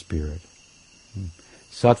and spirit.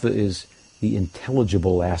 Sattva is the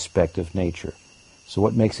intelligible aspect of nature. So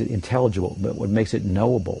what makes it intelligible? But what makes it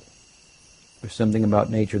knowable? There's something about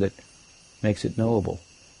nature that makes it knowable.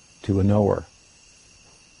 to a knower.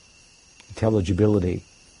 Intelligibility.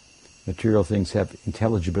 Material things have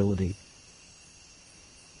intelligibility.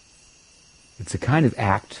 It's a kind of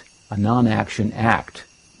act, a non-action act.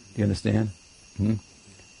 Do you understand?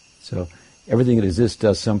 So everything that exists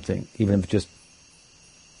does something, even if it just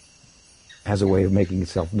has a way of making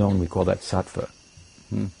itself known. We call that sattva.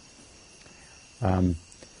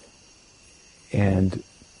 And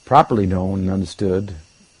properly known and understood,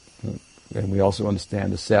 and we also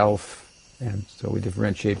understand the self, and so we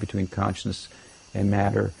differentiate between consciousness and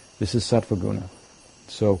matter. This is sattva guna.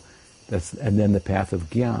 So and then the path of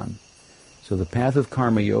gyan. So the path of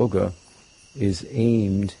karma yoga is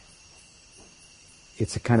aimed.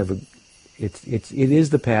 It's a kind of it is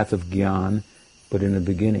the path of gyan, but in the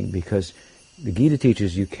beginning, because the Gita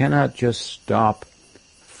teaches you cannot just stop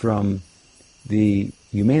from you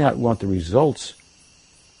may not want the results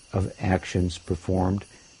of actions performed,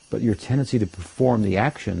 but your tendency to perform the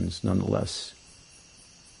actions nonetheless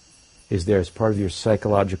is there as part of your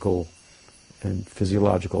psychological and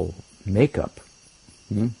physiological makeup.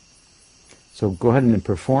 So go ahead and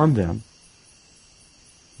perform them,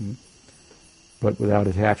 but without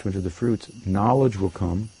attachment to the fruits. Knowledge will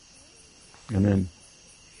come, and then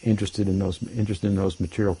interest in those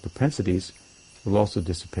material propensities will also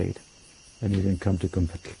dissipate, and you can come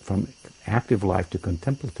from active life to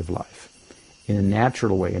contemplative life in a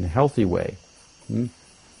natural way, in a healthy way.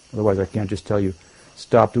 Otherwise, I can't just tell you,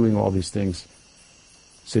 stop doing all these things,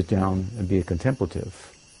 sit down and be a contemplative.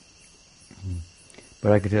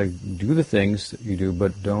 But I can tell you, do the things that you do,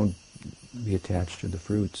 but don't be attached to the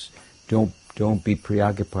fruits. Don't be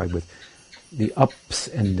preoccupied with the ups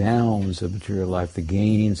and downs of material life, the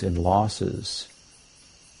gains and losses.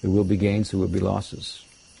 There will be gains, there will be losses.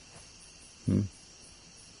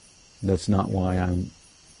 That's not why I'm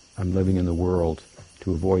living in the world,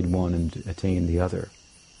 to avoid one and to attain the other,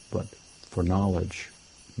 but for knowledge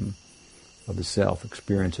of the self,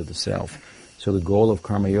 experience of the self. So the goal of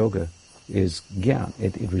karma yoga is gyan.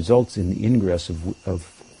 It results in the ingress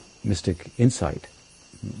of mystic insight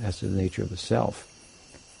as to the nature of the self,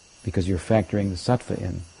 because you're factoring the sattva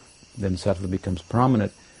in. Then sattva becomes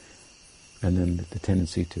prominent, and then the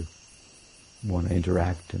tendency to want to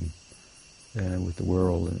interact with the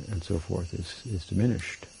world and so forth is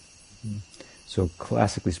diminished. So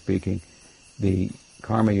classically speaking, the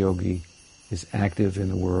karma yogi is active in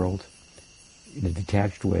the world in a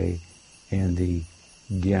detached way, and the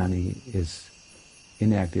jnani is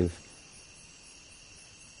inactive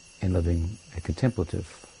and living a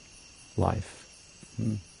contemplative life.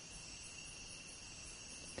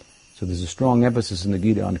 So there's a strong emphasis in the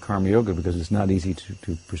Gita on karma yoga because it's not easy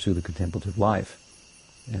to pursue the contemplative life.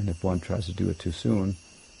 And if one tries to do it too soon,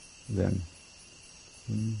 then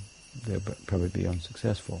they'll probably be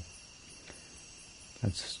unsuccessful.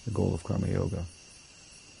 That's the goal of karma yoga.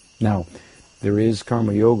 Now, there is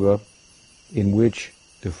karma yoga in which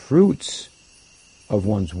the fruits of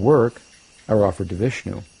one's work are offered to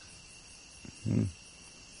Vishnu.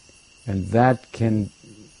 And that can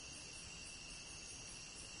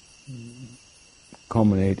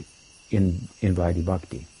culminate in Vaidhi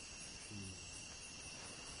Bhakti.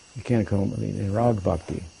 You can't culminate in Rag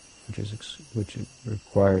Bhakti, which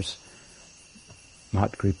requires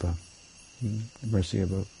Mahat Kripa, the mercy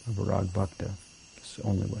of a Rag Bhakta. It's the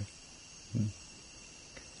only way.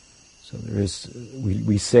 So there is,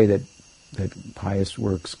 we say that pious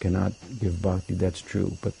works cannot give bhakti. That's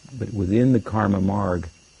true, but within the karma marg,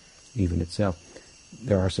 even itself,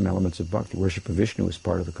 there are some elements of bhakti. Worship of Vishnu is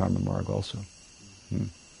part of the karma marg also.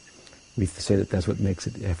 We say that that's what makes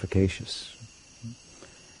it efficacious,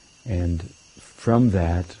 and from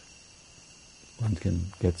that one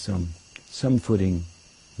can get some footing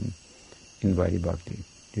in Vaidhi Bhakti.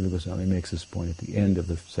 Jiva Goswami makes this point at the end of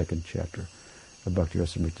the second chapter of Bhakti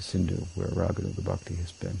Rasamrita Sindhu, where Raganuga Bhakti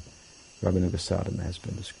Raganuga Sadhana has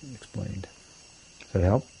been explained. Does that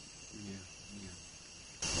help? Yeah.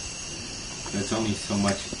 It's only so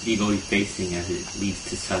much ego-effacing as it leads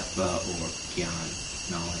to sattva or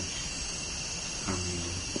gyan, knowledge, harmony.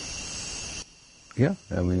 Yeah,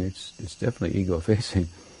 I mean it's definitely ego-effacing,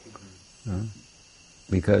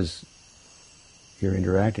 because you're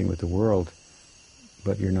interacting with the world,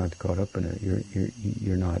 but you're not caught up in it.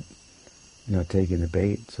 You're not taking the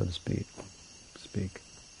bait, so to speak.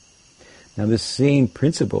 Now, this same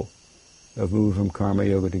principle of moving from karma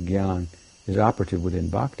yoga to gyan is operative within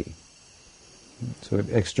bhakti. So we have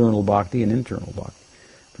external bhakti and internal bhakti.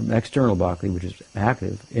 From external bhakti, which is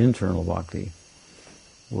active, internal bhakti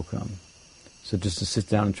will come. So just to sit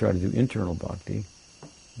down and try to do internal bhakti,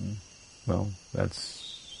 well,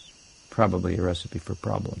 that's probably a recipe for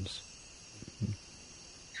problems.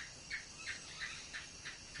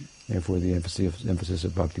 Therefore, the emphasis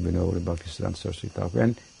of Bhakti Vinod and Bhaktisiddhanta Saraswati Thakur,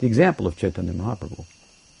 and the example of Chaitanya Mahaprabhu,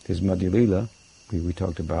 his Madhya Lila, we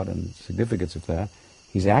talked about, and the significance of that.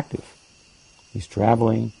 He's active. He's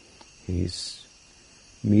traveling. He's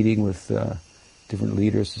meeting with different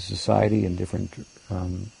leaders of society in different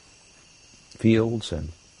fields,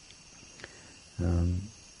 and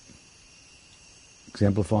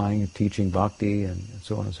exemplifying and teaching bhakti, and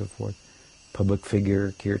so on and so forth. Public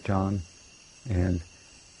figure, kirtan, and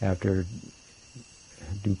after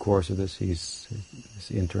due course of this, his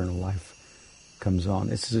internal life comes on.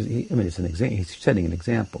 It's an example. He's setting an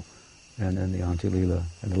example, and then the Antya-lila,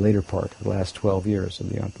 and the later part, the last 12 years of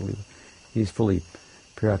the Antya-lila, he's fully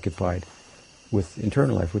preoccupied with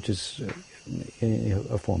internal life, which is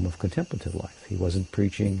a form of contemplative life. He wasn't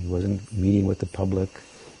preaching. He wasn't meeting with the public.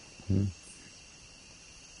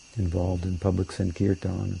 Involved in public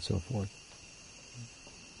sankirtan and so forth.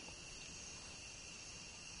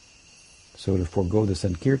 So to forego the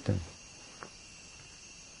sankirtan,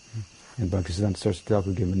 and Bhaktisiddhanta Saraswati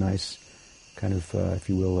Thakur gave a nice kind of, if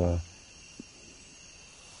you will,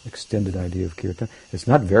 extended idea of kirtan. It's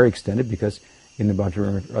not very extended because in the Bhakti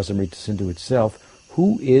Rasamrita Sindhu itself,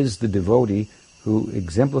 who is the devotee who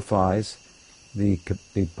exemplifies the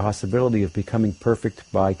possibility of becoming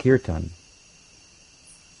perfect by kirtan?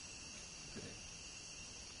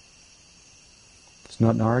 It's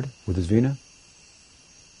not Nard with his Veena?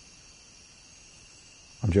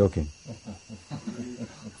 I'm joking.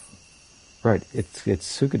 Right, it's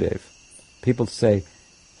Sukadev. People say,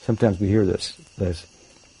 sometimes we hear this,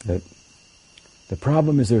 that the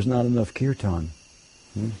problem is there's not enough kirtan.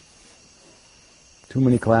 Too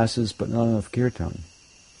many classes, but not enough kirtan.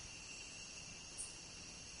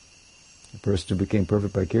 The person who became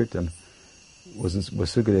perfect by kirtan was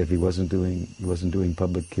Sukadev. He wasn't doing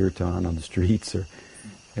public kirtan on the streets or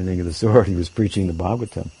anything of the sort. He was preaching the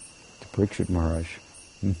Bhagavatam to Parikshit Maharaj.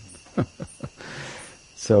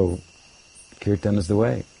 So, kirtan is the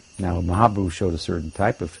way. Now, Mahaprabhu showed a certain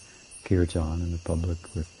type of kirtan in the public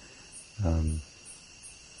with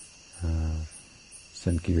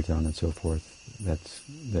sankirtan and so forth.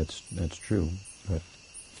 That's true. But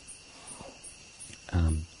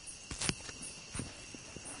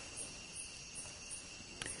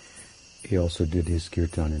he also did his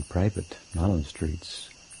kirtan in private, not on the streets.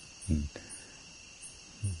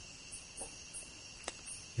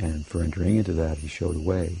 And for entering into that, he showed a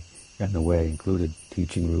way, and the way included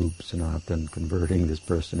teaching Rup, Sanatan, converting this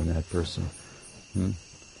person and that person.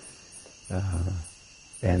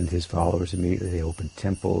 And his followers immediately, they opened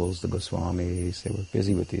temples, the Goswamis, they were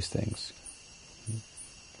busy with these things.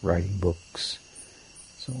 Writing books,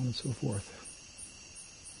 so on and so forth.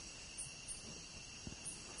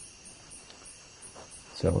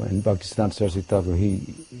 So, in Bhaktisiddhanta Saraswati Thakur,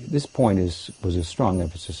 this point was a strong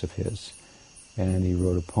emphasis of his. And he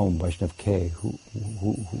wrote a poem, Vaishnav K, who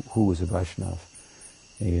was a Vaishnav.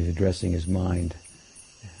 And he was addressing his mind.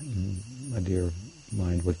 My dear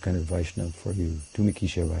mind, what kind of Vaishnav for you?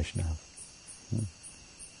 Tumikisha Vaishnav.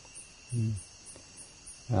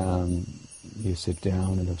 You sit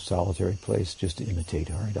down in a solitary place just to imitate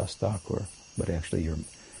Haridas Thakur, but actually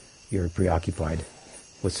you're preoccupied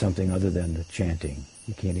with something other than the chanting.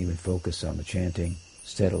 You can't even focus on the chanting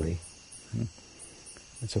steadily, and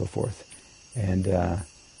so forth. And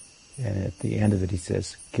at the end of it he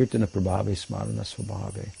says, Kirtana Prabhave Smarana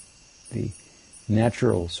Svabhave. The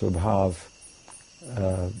natural Svabhav,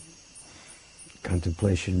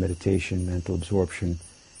 contemplation, meditation, mental absorption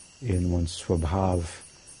in one's Svabhav.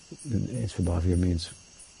 Svabhav here means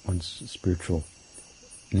one's spiritual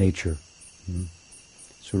nature.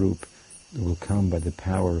 Swarup will come by the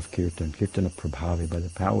power of Kirtan. Kirtana Prabhave, by the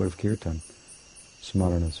power of Kirtan.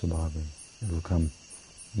 Smarana Svabhave. It will come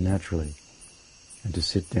naturally. And to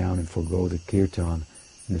sit down and forego the kirtan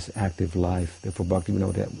in this active life. Therefore,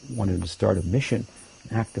 Bhaktivinoda wanted to start a mission,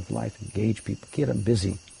 an active life, engage people, get them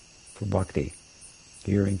busy for bhakti.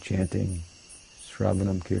 Hearing, chanting,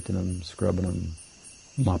 shravanam, kirtanam, scrubbanam,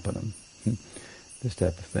 mapanam. This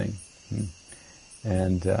type of thing.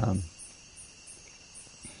 And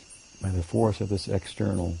by the force of this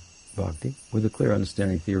external bhakti, with a clear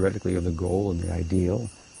understanding theoretically of the goal and the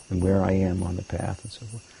ideal, and where I am on the path and so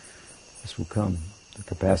forth, this will come, the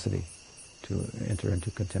capacity to enter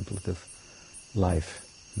into contemplative life.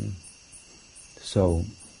 So,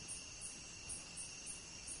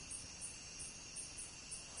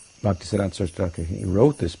 Bhaktisiddhanta Saraswati Thakur, he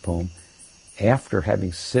wrote this poem after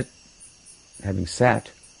having sat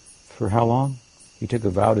for how long? He took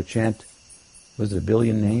a vow to chant, was it 1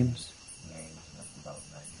 billion names? About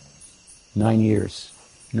 9 years.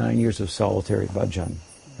 9 years. 9 years of solitary bhajan.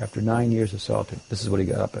 After 9 years of solitude, this is what he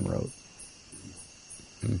got up and wrote.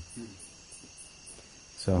 Hmm.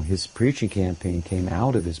 So his preaching campaign came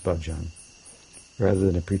out of his bhajan, rather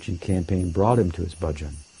than a preaching campaign brought him to his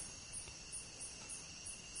bhajan,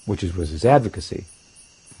 which was his advocacy.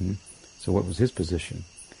 Hmm. So what was his position?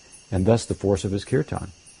 And thus the force of his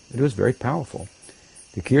kirtan. It was very powerful.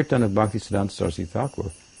 The kirtan of Bhaktisiddhanta Saraswati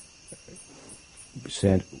Thakur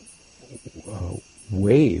sent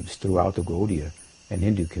waves throughout the Gaudiya and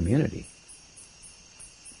Hindu community.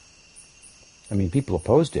 I mean, people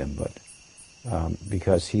opposed him, but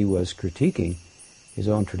because he was critiquing his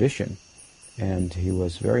own tradition, and he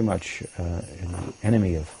was very much an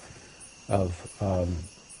enemy of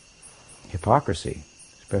hypocrisy,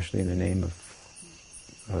 especially in the name of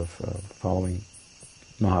following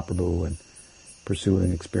Mahaprabhu and pursuing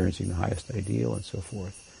and experiencing the highest ideal and so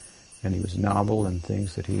forth. And he was novel in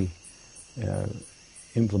things that he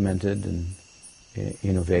implemented and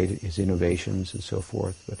innovated, his innovations and so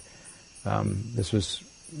forth. But this was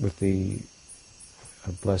with the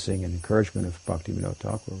blessing and encouragement of Bhaktivinoda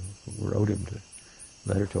Thakur, who wrote him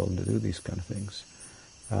letter told him to do these kind of things.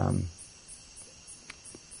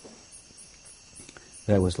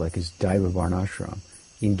 That was like his Daiva Varnashram.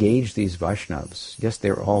 Engage these Vaishnavas. Yes,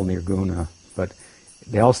 they're all nirguna, but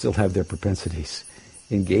they all still have their propensities.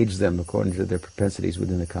 Engage them according to their propensities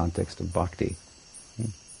within the context of bhakti.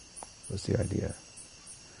 Was the idea.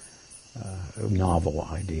 A novel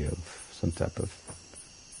idea of some type of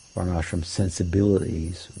Varnashram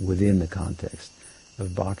sensibilities within the context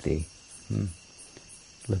of bhakti.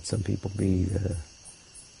 Let some people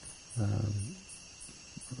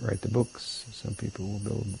write the books. Some people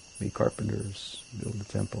will be carpenters, build the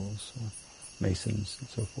temples, masons, and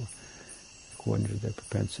so forth, according to their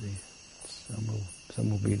propensity. Some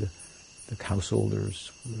will be the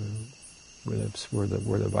householders, were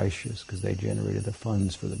the Vaishyas, because they generated the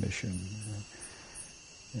funds for the mission,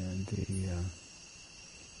 and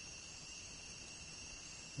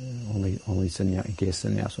only sannyas, case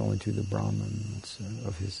sannyas only to the Brahmins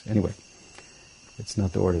of his. Anyway, it's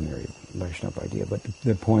not the ordinary Vaishnava idea, but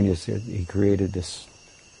the point is that he created this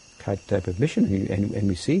type of mission, and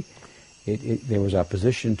we see there was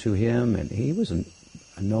opposition to him, and he was a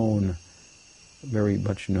known, very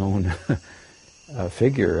much known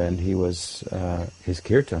figure, and he was his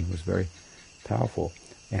kirtan was very powerful,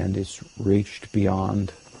 and it's reached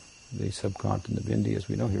beyond the subcontinent of India, as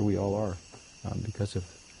we know. Here we all are because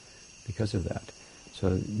of that.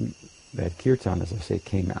 So that kirtan, as I say,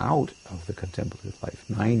 came out of the contemplative life.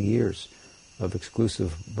 9 years of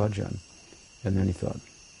exclusive bhajan, and then he thought,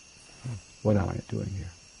 what am I doing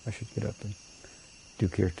here? I should get up and do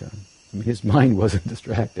kirtan. I mean, his mind wasn't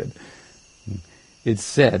distracted. It's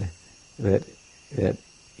said that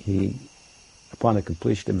he, upon the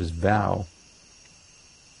completion of his vow,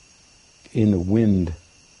 in the wind,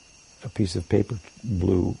 a piece of paper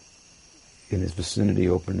blew in his vicinity,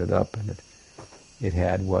 opened it up, and it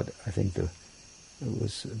had what I think it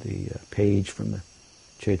was the page from the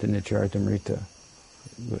Chaitanya Charitamrita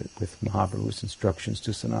with Mahaprabhu's instructions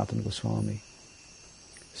to Sanatana Goswami.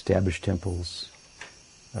 Establish temples,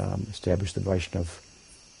 establish the Vaishnava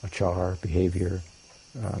achar, behavior,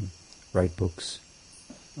 write books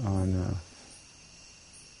on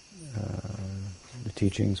the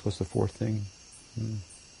teachings. What's the fourth thing?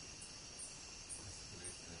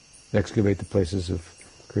 Excavate the places of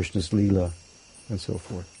Krishna's Leela, and so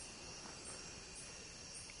forth.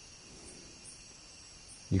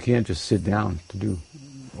 You can't just sit down to do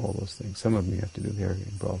all those things. Some of them you have to do there,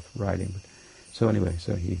 involve writing. But, so anyway,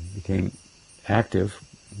 so he became active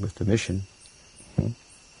with the mission and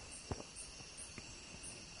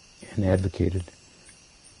advocated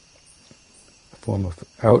a form of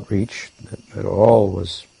outreach that all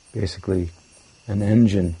was basically an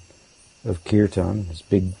engine of kirtan, this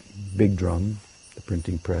big drum, the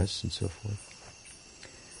printing press, and so forth,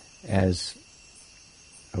 as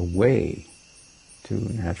a way to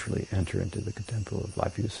naturally enter into the contemplative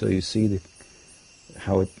life. So you see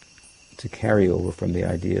how it's a carryover from the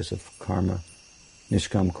ideas of karma,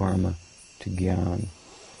 nishkam karma, to jnana,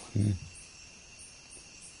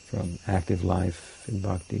 from active life in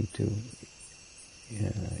bhakti to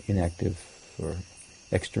inactive or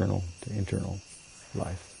external to internal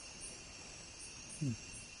life.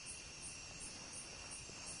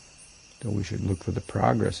 So we should look for the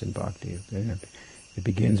progress in bhakti. It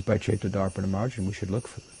begins by Chaitanya Marjan. We should look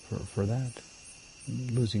for that.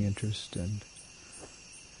 Losing interest and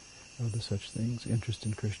other such things. Interest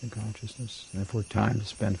in Krishna consciousness. And if we're time to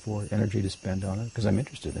spend for it, energy to spend on it, because I'm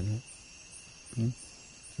interested in it.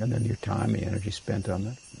 And then your time, the energy spent on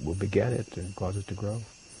it, will beget it and cause it to grow.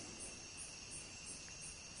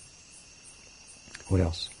 What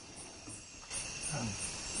else? I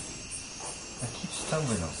keep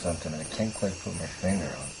stumbling on something I can't quite put my finger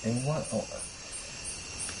on. In what?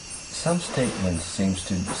 Some statements seem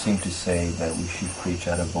to say that we should preach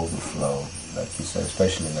out of overflow, like you said,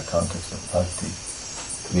 especially in the context of bhakti,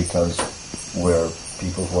 because we're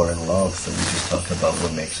people who are in love, so we just talk about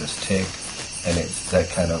what makes us tick, and it's that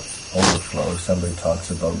kind of overflow. If somebody talks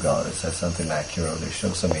about God or says something accurate, or they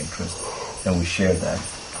show some interest, and we share that.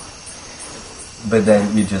 But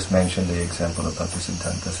then you just mentioned the example of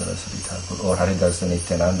Bhaktisiddhanta Saraswati Thakur or Haridasa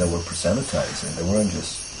Nityananda were proselytizing.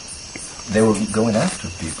 They were going after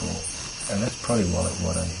people, and that's probably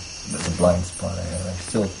the blind spot I have. I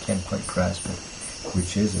still can't quite grasp it.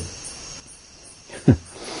 Which is it?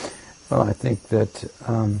 Well, I think that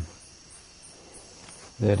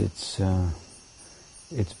that it's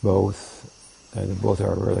both. Both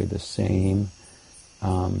are really the same,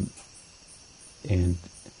 and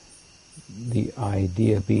the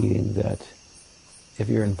idea being that if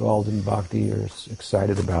you're involved in bhakti, you're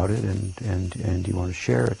excited about it, and you want to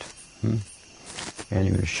share it, and you're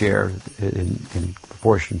going to share it in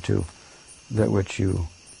proportion to that which you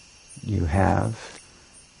have.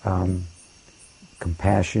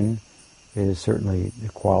 Compassion is certainly the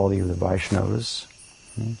quality of the Vaishnavas,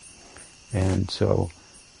 and so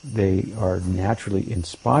they are naturally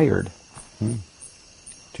inspired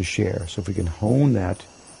to share. So if we can hone that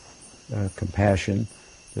compassion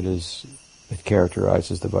that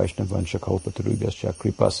characterizes the Vaishnava Vansha Kalpatarubhyascha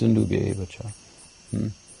Kripa Sindhubhyevacha,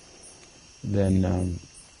 then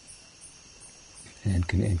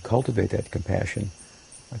and cultivate that compassion,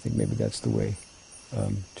 I think maybe that's the way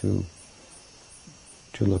to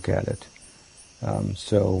look at it.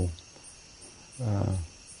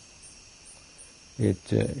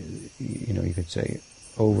 You could say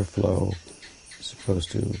overflow as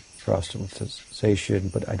opposed to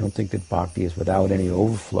proselytization, but I don't think that bhakti is without any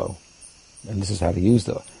overflow. And this is how to use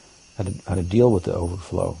how to deal with the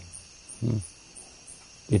overflow.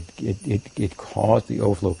 The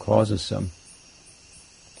overflow causes some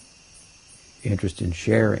interest in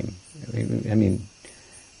sharing.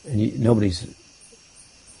 Nobody's,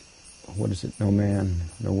 what is it? No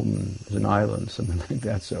man, no woman is an island, something like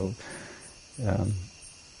that. So,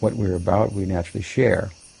 what we're about, we naturally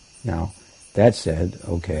share. Now, that said,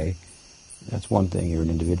 okay, that's one thing, you're an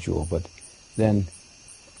individual, but then,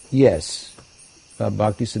 yes,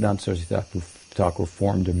 Bhaktisiddhanta Saraswati Thakur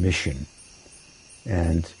formed a mission,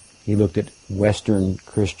 and he looked at Western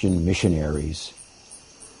Christian missionaries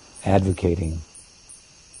advocating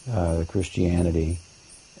Christianity,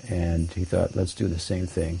 and he thought, let's do the same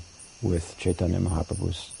thing with Chaitanya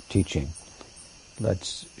Mahaprabhu's teaching.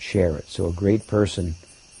 Let's share it. So a great person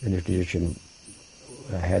in the tradition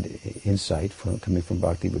had insight coming from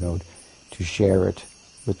Bhakti Vinod to share it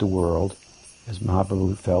with the world, as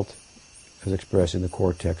Mahaprabhu felt, as expressed in the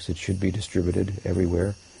core text, it should be distributed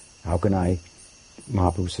everywhere.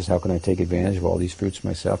 Mahaprabhu says, how can I take advantage of all these fruits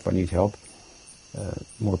myself? I need help.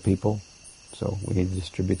 More people. So we need to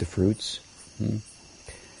distribute the fruits.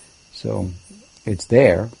 So it's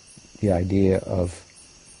there, the idea of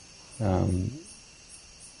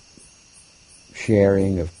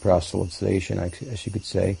sharing, of proselytization, as you could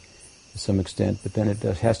say, to some extent, but then it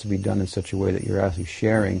has to be done in such a way that you're actually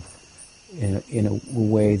sharing in a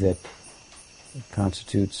way that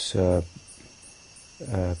constitutes the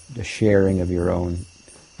sharing of your own,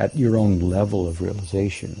 at your own level of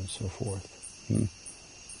realization and so forth.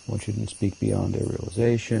 One shouldn't speak beyond their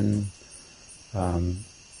realization.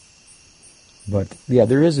 But yeah,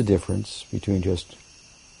 there is a difference between just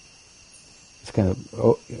it's kind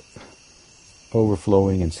of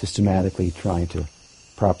overflowing and systematically trying to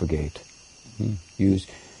propagate.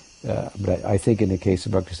 But I think in the case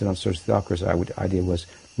of Bhaktisiddhanta Saraswati Thakur's idea was,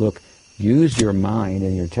 look, use your mind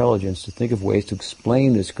and your intelligence to think of ways to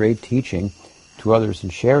explain this great teaching to others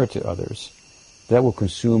and share it to others. That will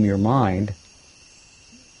consume your mind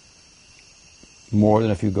more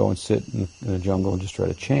than if you go and sit in the jungle and just try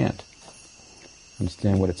to chant.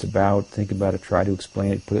 Understand what it's about, think about it, try to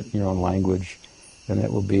explain it, put it in your own language, and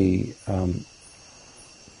that will be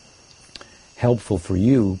helpful for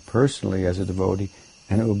you personally as a devotee,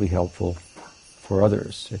 and it will be helpful for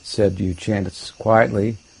others. It's said you chant it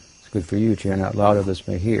quietly, it's good for you, chant out loud, others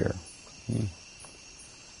may hear.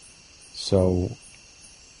 So,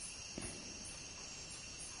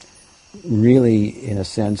 really, in a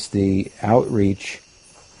sense, the outreach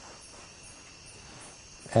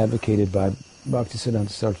advocated by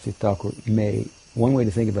Bhaktisiddhanta Saraswati Thakur one way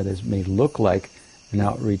to think about it is, may look like an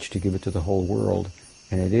outreach to give it to the whole world,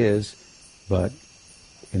 and it is, but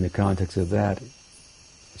in the context of that,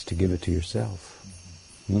 it's to give it to yourself.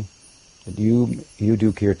 That you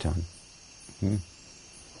do kirtan.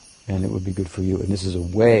 And it would be good for you. And this is a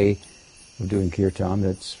way of doing kirtan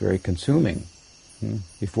that's very consuming.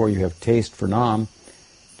 Before you have taste for Nam,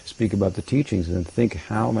 to speak about the teachings and think,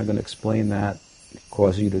 how am I going to explain that? It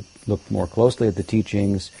causes you to look more closely at the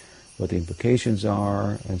teachings, what the implications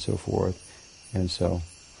are, and so forth. And so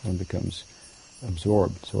one becomes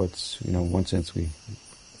absorbed. So it's, in one sense, we're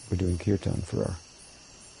doing kirtan for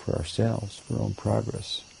ourselves, for our own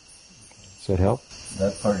progress. Does that help?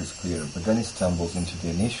 That part is clear, but then it stumbles into the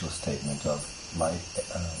initial statement of my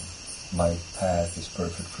path is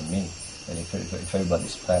perfect for me, and if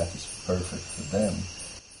everybody's path is perfect for them.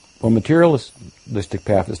 Well, materialistic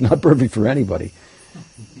path is not perfect for anybody.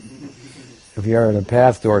 If you are on a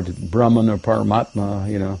path toward Brahman or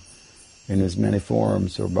Paramatma, in his many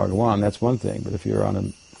forms, or Bhagavan, that's one thing. But if you're on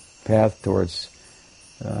a path towards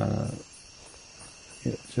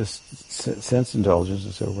just sense indulgence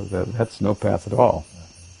and so forth, that's no path at all.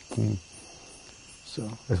 So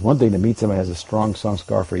it's one thing to meet somebody who has a strong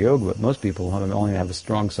sanskar for yoga, but most people only have a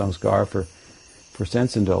strong sanskar for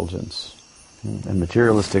sense indulgence and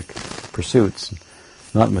materialistic pursuits.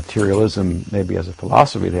 Not materialism maybe as a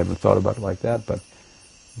philosophy, they haven't thought about it like that, but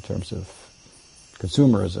in terms of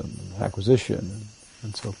consumerism, and acquisition,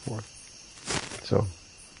 and so forth. So,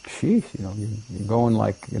 you're going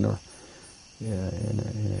like, in a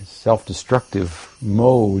self-destructive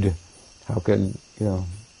mode. How can,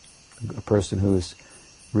 a person who's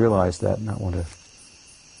realized that not want to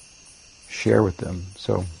share with them?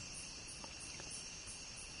 So,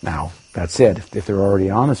 now, that said, if they're already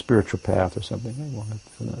on a spiritual path or something,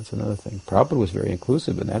 that's another thing. Prabhupada was very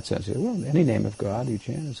inclusive in that sense. He said, well, any name of God you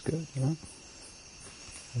chant is good,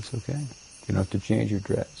 That's okay. You don't have to change your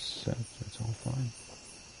dress. That's all fine.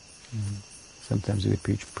 Sometimes we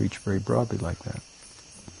preach very broadly like that.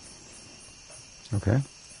 Okay?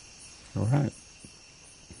 All right.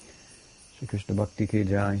 Shri Krishna Bhakti ki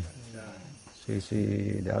jai. Shri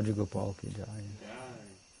Dauji Gopal ki jai.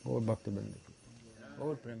 Gaur Bhakta Vrinda.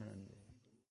 Gaur Premanande.